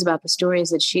the things about the story is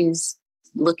that she's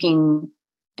looking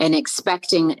and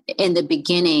expecting in the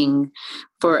beginning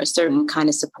for a certain kind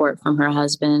of support from her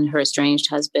husband, her estranged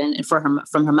husband, and from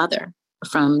her mother,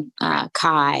 from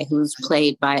Kai, who's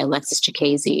played by Alexis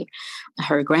Chikese,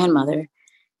 her grandmother.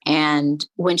 And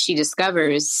when she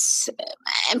discovers,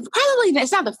 and probably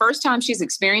it's not the first time she's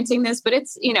experiencing this, but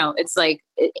it's, it's like,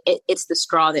 it's the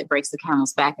straw that breaks the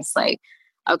camel's back. It's like,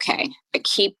 okay, I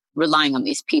keep relying on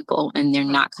these people and they're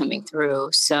not coming through.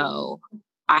 So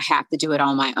I have to do it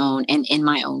on my own and in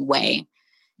my own way.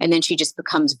 And then she just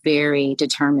becomes very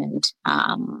determined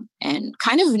and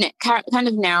kind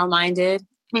of narrow-minded.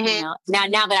 Mm-hmm.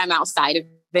 Now that I'm outside of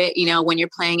it, when you're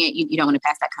playing it, you don't want to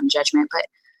pass that kind of judgment, but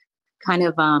kind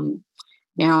of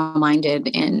narrow-minded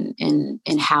in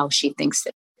how she thinks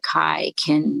that Kai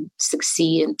can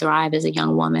succeed and thrive as a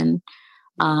young woman,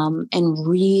 and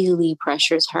really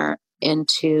pressures her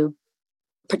into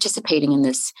participating in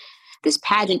this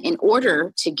pageant in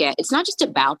order to get, it's not just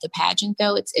about the pageant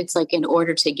though, it's like in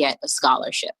order to get a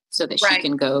scholarship so that she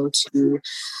can go to,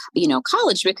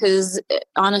 college, because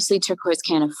honestly, Turquoise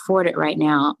can't afford it right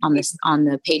now on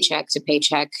the paycheck to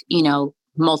paycheck,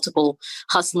 multiple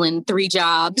hustling 3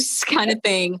 jobs kind of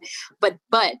thing. But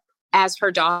as her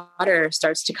daughter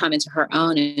starts to come into her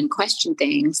own and question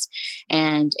things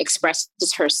and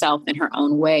expresses herself in her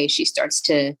own way,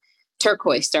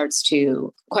 Turquoise starts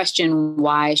to question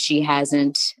why she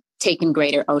hasn't taken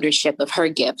greater ownership of her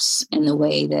gifts in the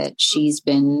way that she's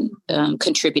been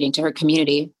contributing to her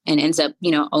community, and ends up,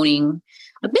 owning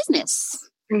a business.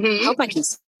 Mm-hmm. I hope I can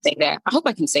say that.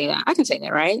 I can say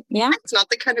that, right? Yeah. It's not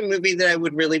the kind of movie that I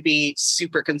would really be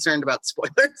super concerned about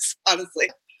spoilers,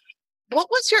 honestly. What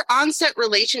was your on-set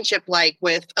relationship like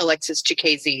with Alexis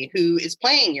Chikese, who is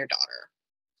playing your daughter?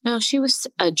 No, she was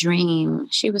a dream.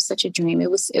 She was such a dream.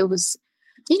 It was,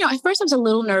 at first I was a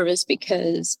little nervous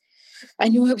because I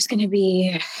knew I was going to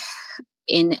be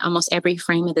in almost every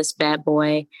frame of this bad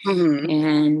boy. Mm-hmm.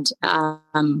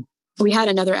 And we had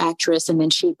another actress, and then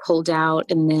she pulled out,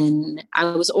 and then I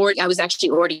was actually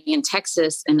already in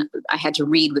Texas, and I had to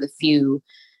read with a few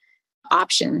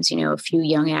options, a few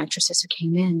young actresses who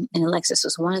came in, and Alexis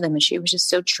was one of them. And she was just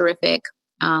so terrific.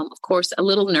 Of course, a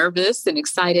little nervous and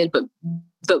excited, but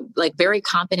like very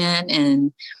competent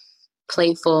and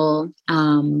playful.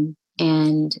 And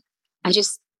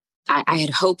I had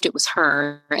hoped it was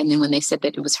her. And then when they said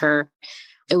that it was her,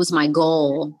 it was my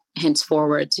goal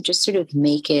henceforward to just sort of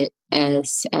make it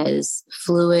as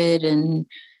fluid and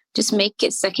just make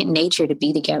it second nature to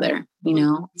be together,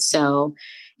 So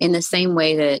in the same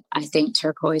way that I think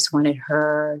Turquoise wanted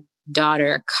her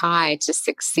daughter, Kai, to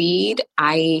succeed,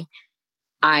 I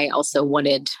also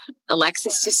wanted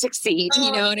Alexis to succeed.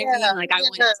 You know what I mean? Like, I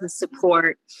wanted to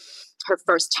support her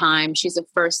first time. She's a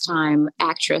first time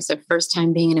actress, her first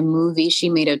time being in a movie. She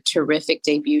made a terrific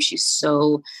debut. She's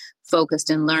so focused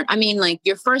and learned. I mean, like,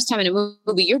 your first time in a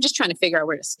movie, you're just trying to figure out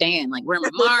where to stand. Like, where are my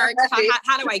marks?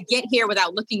 How do I get here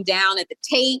without looking down at the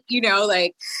tape? You know,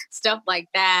 like stuff like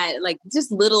that, like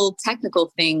just little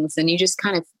technical things. And you just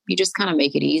kind of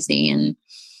make it easy. And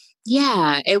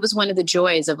yeah, it was one of the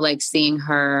joys of like seeing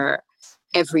her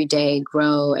every day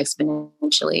grow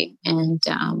exponentially. And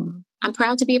I'm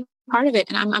proud to be a part of it.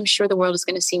 And I'm sure the world is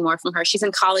going to see more from her. She's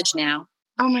in college now.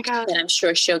 Oh my God. And I'm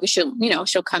sure she'll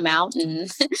come out and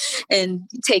and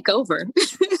take over.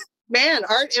 Man,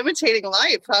 art imitating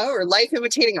life, huh? Or life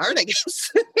imitating art, I guess.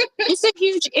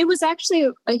 It was actually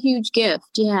a huge gift.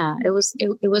 Yeah, it was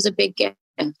a big gift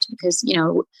because, you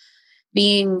know,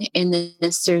 being in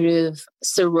this sort of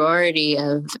sorority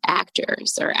of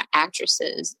actors or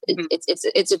actresses,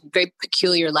 it's a very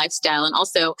peculiar lifestyle. And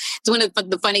also, it's one of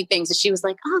the funny things that she was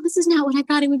like, "Oh, this is not what I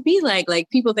thought it would be like." Like,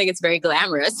 people think it's very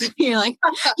glamorous. You're like,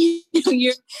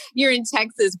 you're in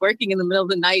Texas working in the middle of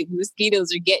the night, and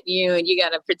mosquitoes are getting you, and you got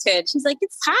to pretend. She's like,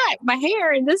 "It's hot, my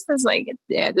hair," and this is like,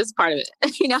 yeah, this is part of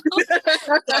it. You know,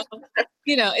 so,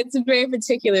 you know, it's a very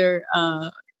particular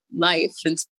life,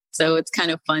 and so it's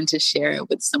kind of fun to share it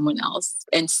with someone else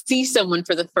and see someone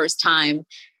for the first time,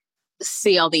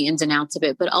 see all the ins and outs of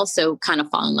it, but also kind of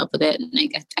fall in love with it. And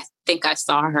I think I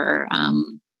saw her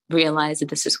realize that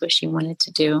this is what she wanted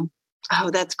to do. Oh,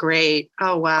 that's great.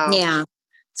 Oh, wow. Yeah.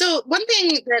 So one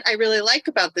thing that I really like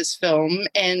about this film,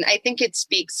 and I think it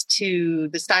speaks to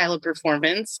the style of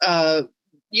performance,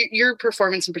 your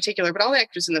performance in particular, but all the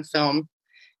actors in the film,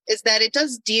 is that it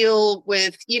does deal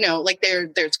with, you know, like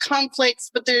there's conflicts,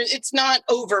 but it's not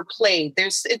overplayed.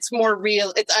 It's more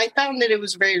real. I found that it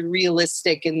was very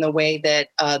realistic in the way that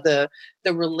the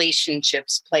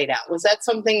relationships played out. Was that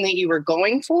something that you were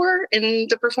going for in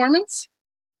the performance?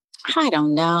 I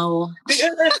don't know.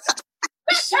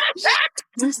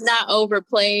 It's not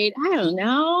overplayed. I don't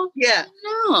know. Yeah.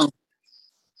 I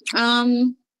don't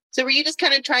know. So were you just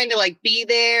kind of trying to like be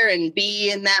there and be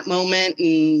in that moment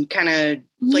and kind of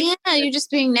like... Yeah, you're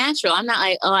just being natural. I'm not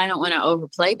like, oh, I don't want to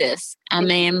overplay this. I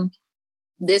mean,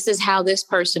 this is how this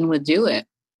person would do it.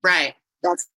 Right.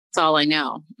 That's all I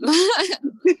know.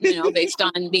 You know, based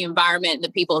on the environment and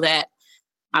the people that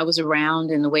I was around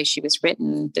and the way she was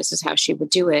written, this is how she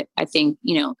would do it. I think,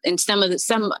 you know, and it's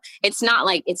not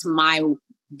like it's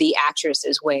the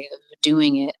actress's way of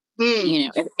doing it. You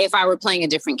know, if I were playing a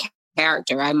different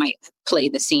character, I might play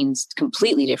the scenes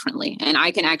completely differently, and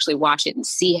I can actually watch it and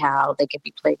see how they could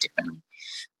be played differently.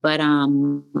 But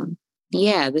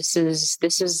yeah, this is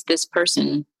this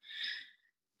person.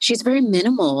 She's very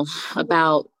minimal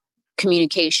about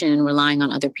communication and relying on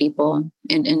other people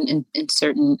in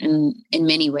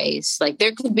many ways. Like,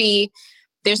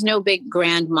 there's no big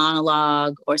grand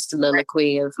monologue or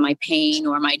soliloquy of my pain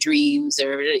or my dreams,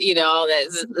 or, you know,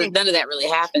 none of that really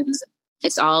happens.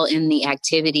 It's all in the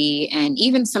activity and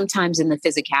even sometimes in the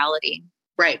physicality,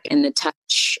 right? In the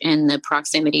touch and the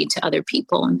proximity to other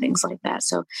people and things like that.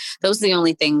 So those are the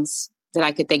only things that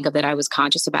I could think of that I was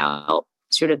conscious about,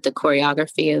 sort of the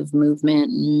choreography of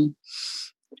movement and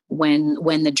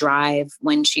when the drive,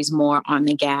 when she's more on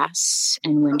the gas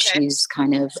and when she's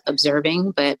kind of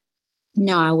observing. But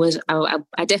no,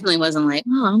 I definitely wasn't like,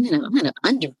 oh, I'm gonna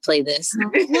underplay this.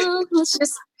 No,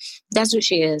 that's what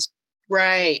she is.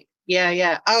 Right.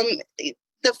 Yeah.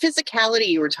 The physicality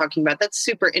you were talking about, that's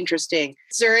super interesting.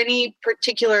 Is there any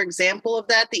particular example of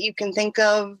that you can think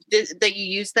of that you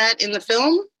use that in the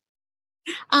film?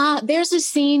 There's a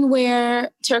scene where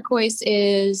Turquoise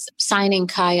is signing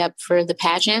Kai up for the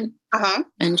pageant.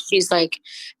 And she's like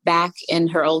back in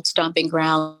her old stomping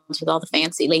grounds with all the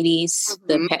fancy ladies,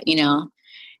 you know,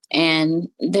 and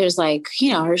there's like,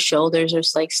 you know, her shoulders are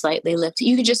like slightly lifted.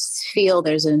 You could just feel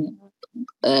there's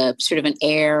sort of an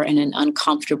air and an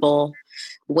uncomfortable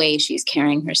way she's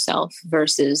carrying herself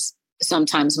versus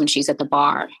sometimes when she's at the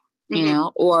bar, you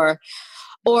know, or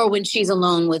when she's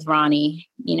alone with Ronnie,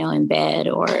 you know, in bed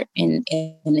or in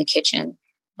the kitchen.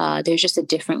 There's just a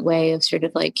different way of sort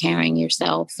of like carrying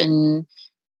yourself. And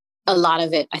a lot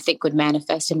of it, I think, would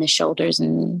manifest in the shoulders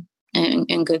and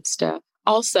good stuff.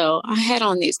 Also, I had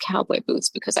on these cowboy boots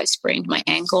because I sprained my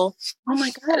ankle. Oh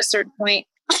my God. At a certain point.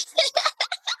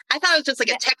 I thought it was just like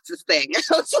a Texas thing. I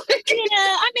was like, yeah,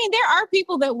 I mean, there are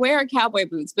people that wear cowboy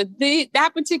boots, but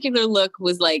that particular look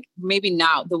was like maybe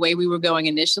not the way we were going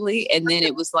initially. And then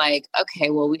it was like, okay,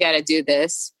 well, we got to do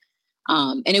this.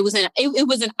 And it was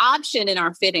an option in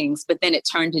our fittings, but then it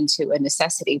turned into a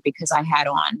necessity because I had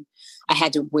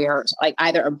to wear like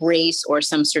either a brace or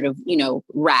some sort of,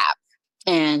 wrap.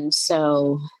 And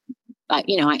so, I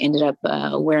ended up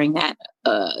wearing that,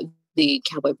 the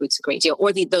cowboy boots a great deal,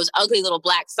 or those ugly little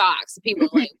black socks. People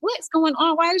are like, what's going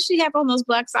on? Why does she have on those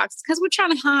black socks? Because we're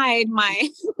trying to hide my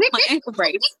ankle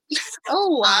brace.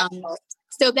 Oh, wow.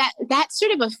 So that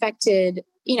sort of affected,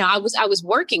 I was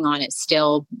working on it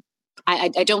still.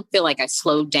 I don't feel like I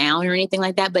slowed down or anything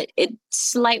like that, but it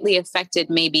slightly affected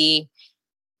maybe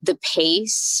the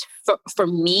pace for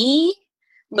me.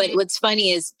 But what's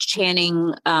funny is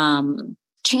Channing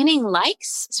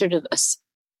likes sort of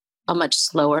a much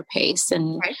slower pace.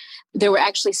 And there were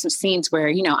actually some scenes where,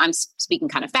 I'm speaking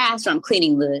kind of fast, or I'm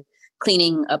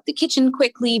cleaning up the kitchen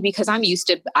quickly because I'm used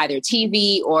to either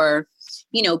TV or,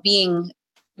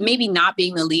 maybe not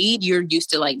being the lead. You're used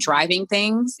to like driving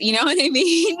things, you know what I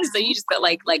mean? So you just go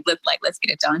let's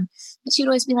get it done. And she'd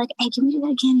always be like, hey, can we do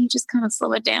that again? You just kind of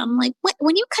slow it down. I'm like, what?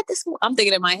 When you cut this, I'm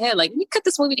thinking in my head, like, when you cut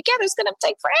this movie together, it's going to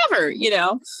take forever,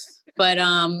 but,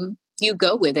 you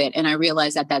go with it. And I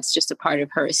realized that that's just a part of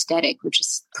her aesthetic, which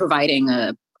is providing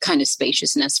a kind of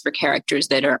spaciousness for characters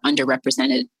that are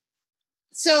underrepresented.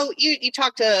 So you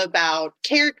talked about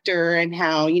character and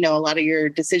how, a lot of your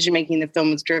decision-making in the film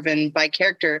was driven by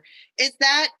character. Is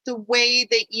that the way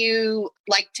that you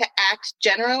like to act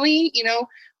generally,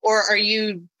 or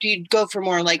do you go for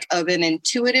more like of an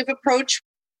intuitive approach?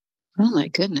 Oh my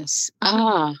goodness.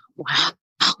 Wow.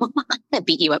 I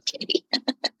beat you up, Katie.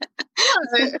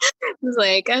 I was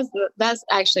like, that's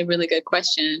actually a really good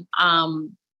question.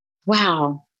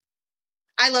 Wow.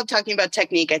 I love talking about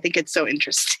technique. I think it's so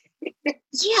interesting.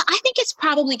 Yeah, I think it's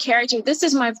probably character. This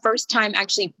is my first time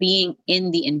actually being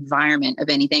in the environment of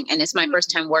anything. And it's my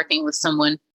first time working with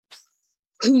someone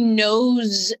who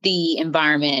knows the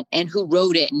environment and who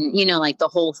wrote it and, like the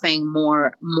whole thing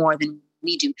more than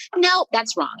we do. No,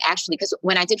 that's wrong, actually, because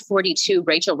when I did 42,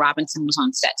 Rachel Robinson was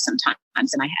on set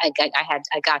sometimes, and I got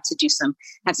to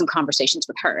had some conversations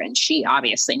with her, and she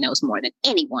obviously knows more than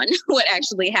anyone what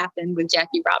actually happened with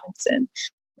Jackie Robinson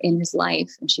in his life,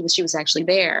 and she was actually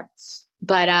there.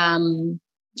 But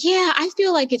yeah, I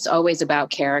feel like it's always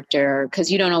about character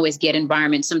because you don't always get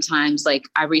environment. Sometimes, like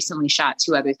I recently shot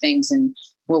 2 other things, and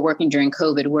we're working during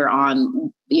COVID. We're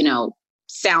on,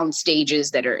 sound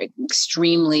stages that are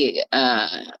extremely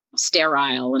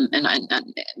sterile and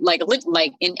like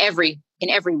in every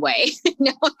way, you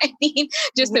know what I mean?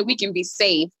 Just that we can be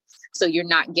safe. So you're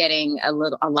not getting a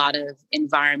lot of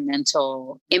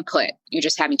environmental input. You're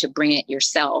just having to bring it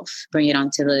yourself, bring it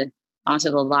onto the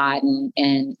lot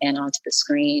and onto the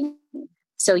screen.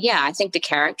 So yeah, I think the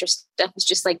character stuff is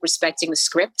just like respecting the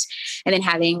script and then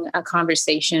having a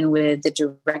conversation with the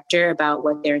director about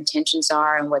what their intentions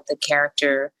are and what the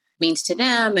character means to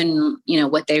them and,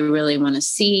 what they really want to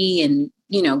see and,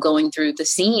 going through the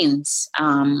scenes.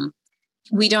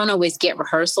 We don't always get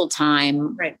rehearsal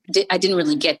time. Right. I didn't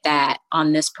really get that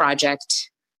on this project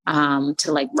to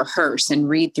like rehearse and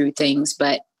read through things,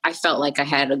 but I felt like I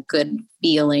had a good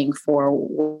feeling for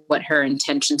what her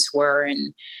intentions were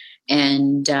and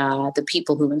the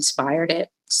people who inspired it.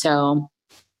 So,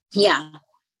 yeah.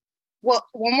 Well,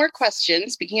 one more question.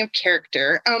 Speaking of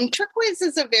character, Turquoise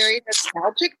is a very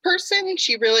nostalgic person.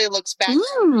 She really looks back.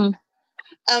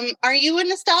 Are you a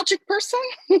nostalgic person?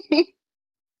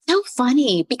 So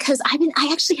funny because I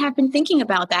actually have been thinking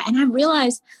about that, and I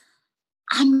realized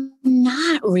I'm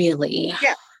not really.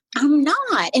 Yeah, I'm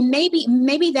not. And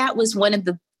maybe that was one of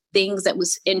the things that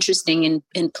was interesting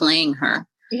in playing her.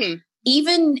 Mm-hmm.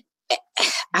 Even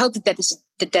I hope that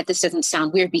this doesn't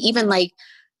sound weird, but even like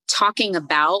talking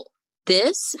about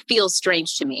this feels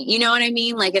strange to me. You know what I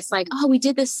mean? Like, it's like, oh, we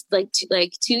did this like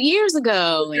 2 years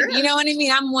ago. Sure. And you know what I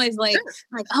mean? I'm always like,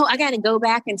 oh, I got to go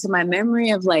back into my memory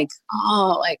of like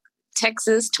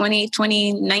Texas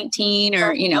 2019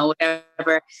 or,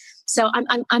 whatever. So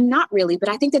I'm not really, but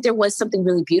I think that there was something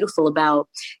really beautiful about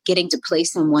getting to play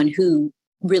someone who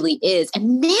really is.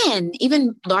 And then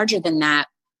even larger than that,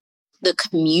 the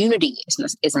community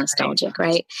is nostalgic,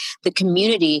 right? The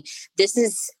community, this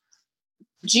is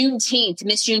Juneteenth.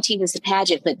 Miss Juneteenth is a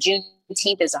pageant, but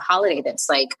Juneteenth is a holiday that's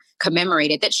like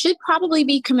commemorated, that should probably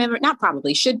be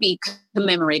should be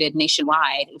commemorated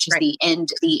nationwide, which is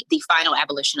the final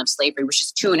abolition of slavery, which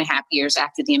is 2.5 years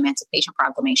after the Emancipation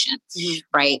Proclamation,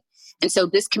 right? And so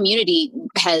this community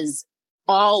has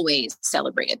always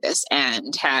celebrated this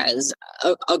and has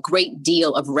a great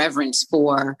deal of reverence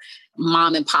for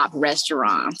mom and pop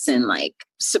restaurants and like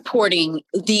supporting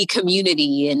the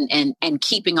community and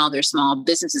keeping all their small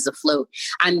businesses afloat.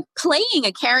 I'm playing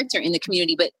a character in the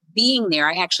community, but being there,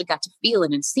 I actually got to feel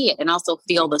it and see it, and also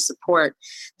feel the support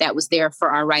that was there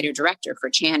for our writer-director, for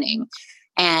Channing.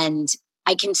 And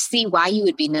I can see why you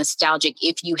would be nostalgic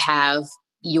if you have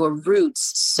your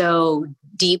roots so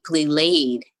deeply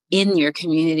laid in your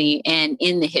community and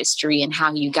in the history and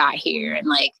how you got here. And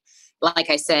like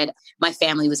I said, my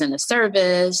family was in the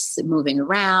service, moving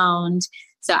around.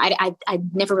 So I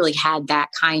never really had that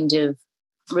kind of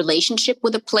relationship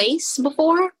with a place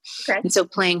before. Okay. And so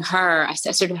playing her, I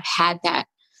sort of had that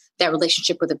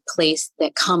relationship with a place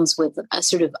that comes with a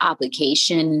sort of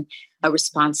obligation, a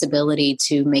responsibility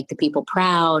to make the people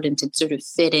proud and to sort of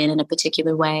fit in a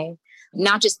particular way.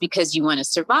 Not just because you want to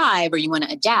survive or you want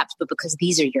to adapt, but because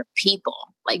these are your people,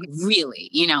 like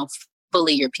really,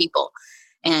 fully your people.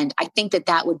 And I think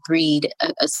that would breed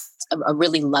a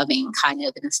really loving kind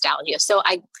of nostalgia. So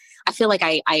I feel like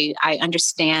I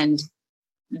understand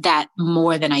that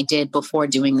more than I did before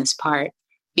doing this part,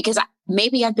 because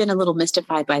maybe I've been a little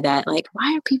mystified by that. Like,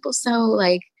 why are people so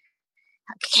like,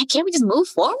 can't we just move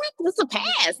forward? This is a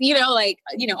past,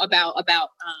 about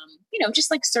just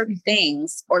like certain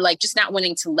things, or like just not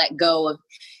wanting to let go of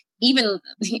even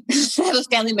I have a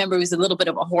family member who's a little bit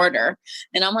of a hoarder.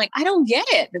 And I'm like, I don't get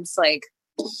it. It's like,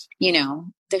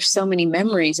 there's so many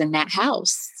memories in that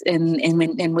house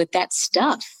and with that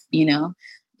stuff,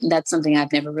 that's something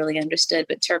I've never really understood.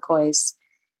 But Turquoise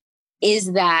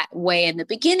is that way in the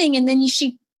beginning. And then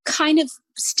she kind of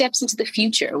steps into the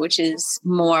future, which is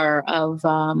more of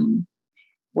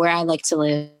where I like to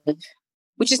live,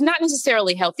 which is not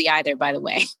necessarily healthy either, by the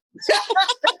way.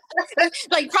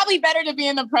 Like probably better to be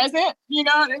in the present, you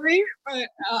know what I mean?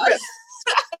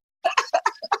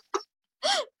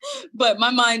 But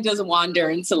my mind doesn't wander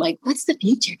into like, what's the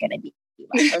future going to be?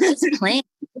 Like, or let's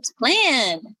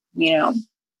plan.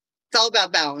 It's all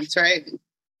about balance, right?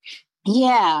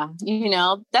 Yeah.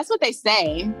 That's what they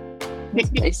say.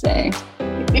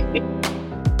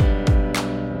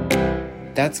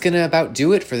 That's going to about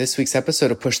do it for this week's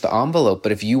episode of Push the Envelope.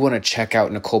 But if you want to check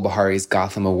out Nicole Beharie's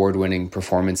Gotham Award-winning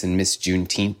performance in Miss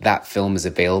Juneteenth, that film is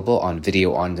available on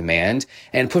video on demand.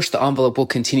 And Push the Envelope will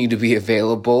continue to be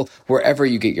available wherever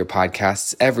you get your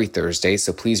podcasts every Thursday.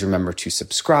 So please remember to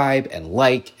subscribe and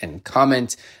like and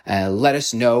comment. Let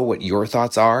us know what your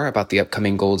thoughts are about the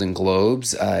upcoming Golden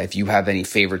Globes. If you have any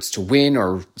favorites to win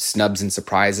or snubs and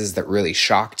surprises that really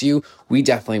shocked you, we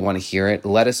definitely want to hear it.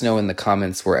 Let us know in the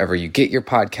comments wherever you get your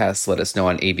podcasts. Let us know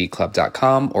on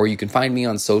abclub.com, or you can find me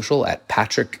on social at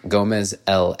Patrick Gomez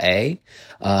LA.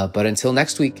 But until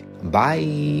next week,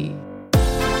 bye.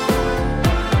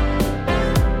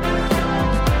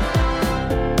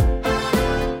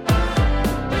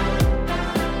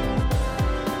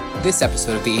 This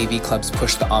episode of the AV Club's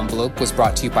Push the Envelope was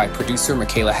brought to you by producer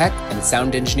Michaela Heck and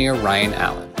sound engineer Ryan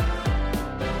Allen.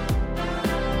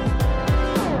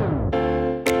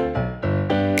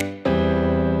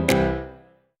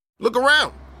 Look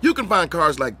around. You can find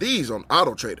cars like these on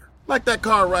AutoTrader, like that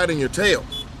car riding your tail.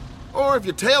 Or if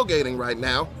you're tailgating right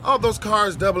now, all those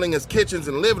cars doubling as kitchens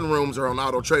and living rooms are on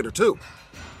AutoTrader too.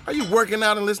 Are you working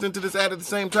out and listening to this ad at the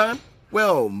same time?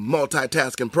 Well,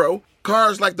 multitasking pro,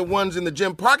 cars like the ones in the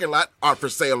gym parking lot are for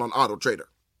sale on AutoTrader.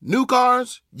 New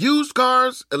cars, used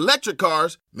cars, electric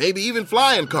cars, maybe even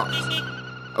flying cars.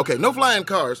 Okay, no flying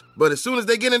cars, but as soon as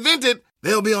they get invented,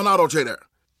 they'll be on AutoTrader.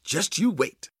 Just you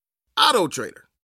wait. AutoTrader.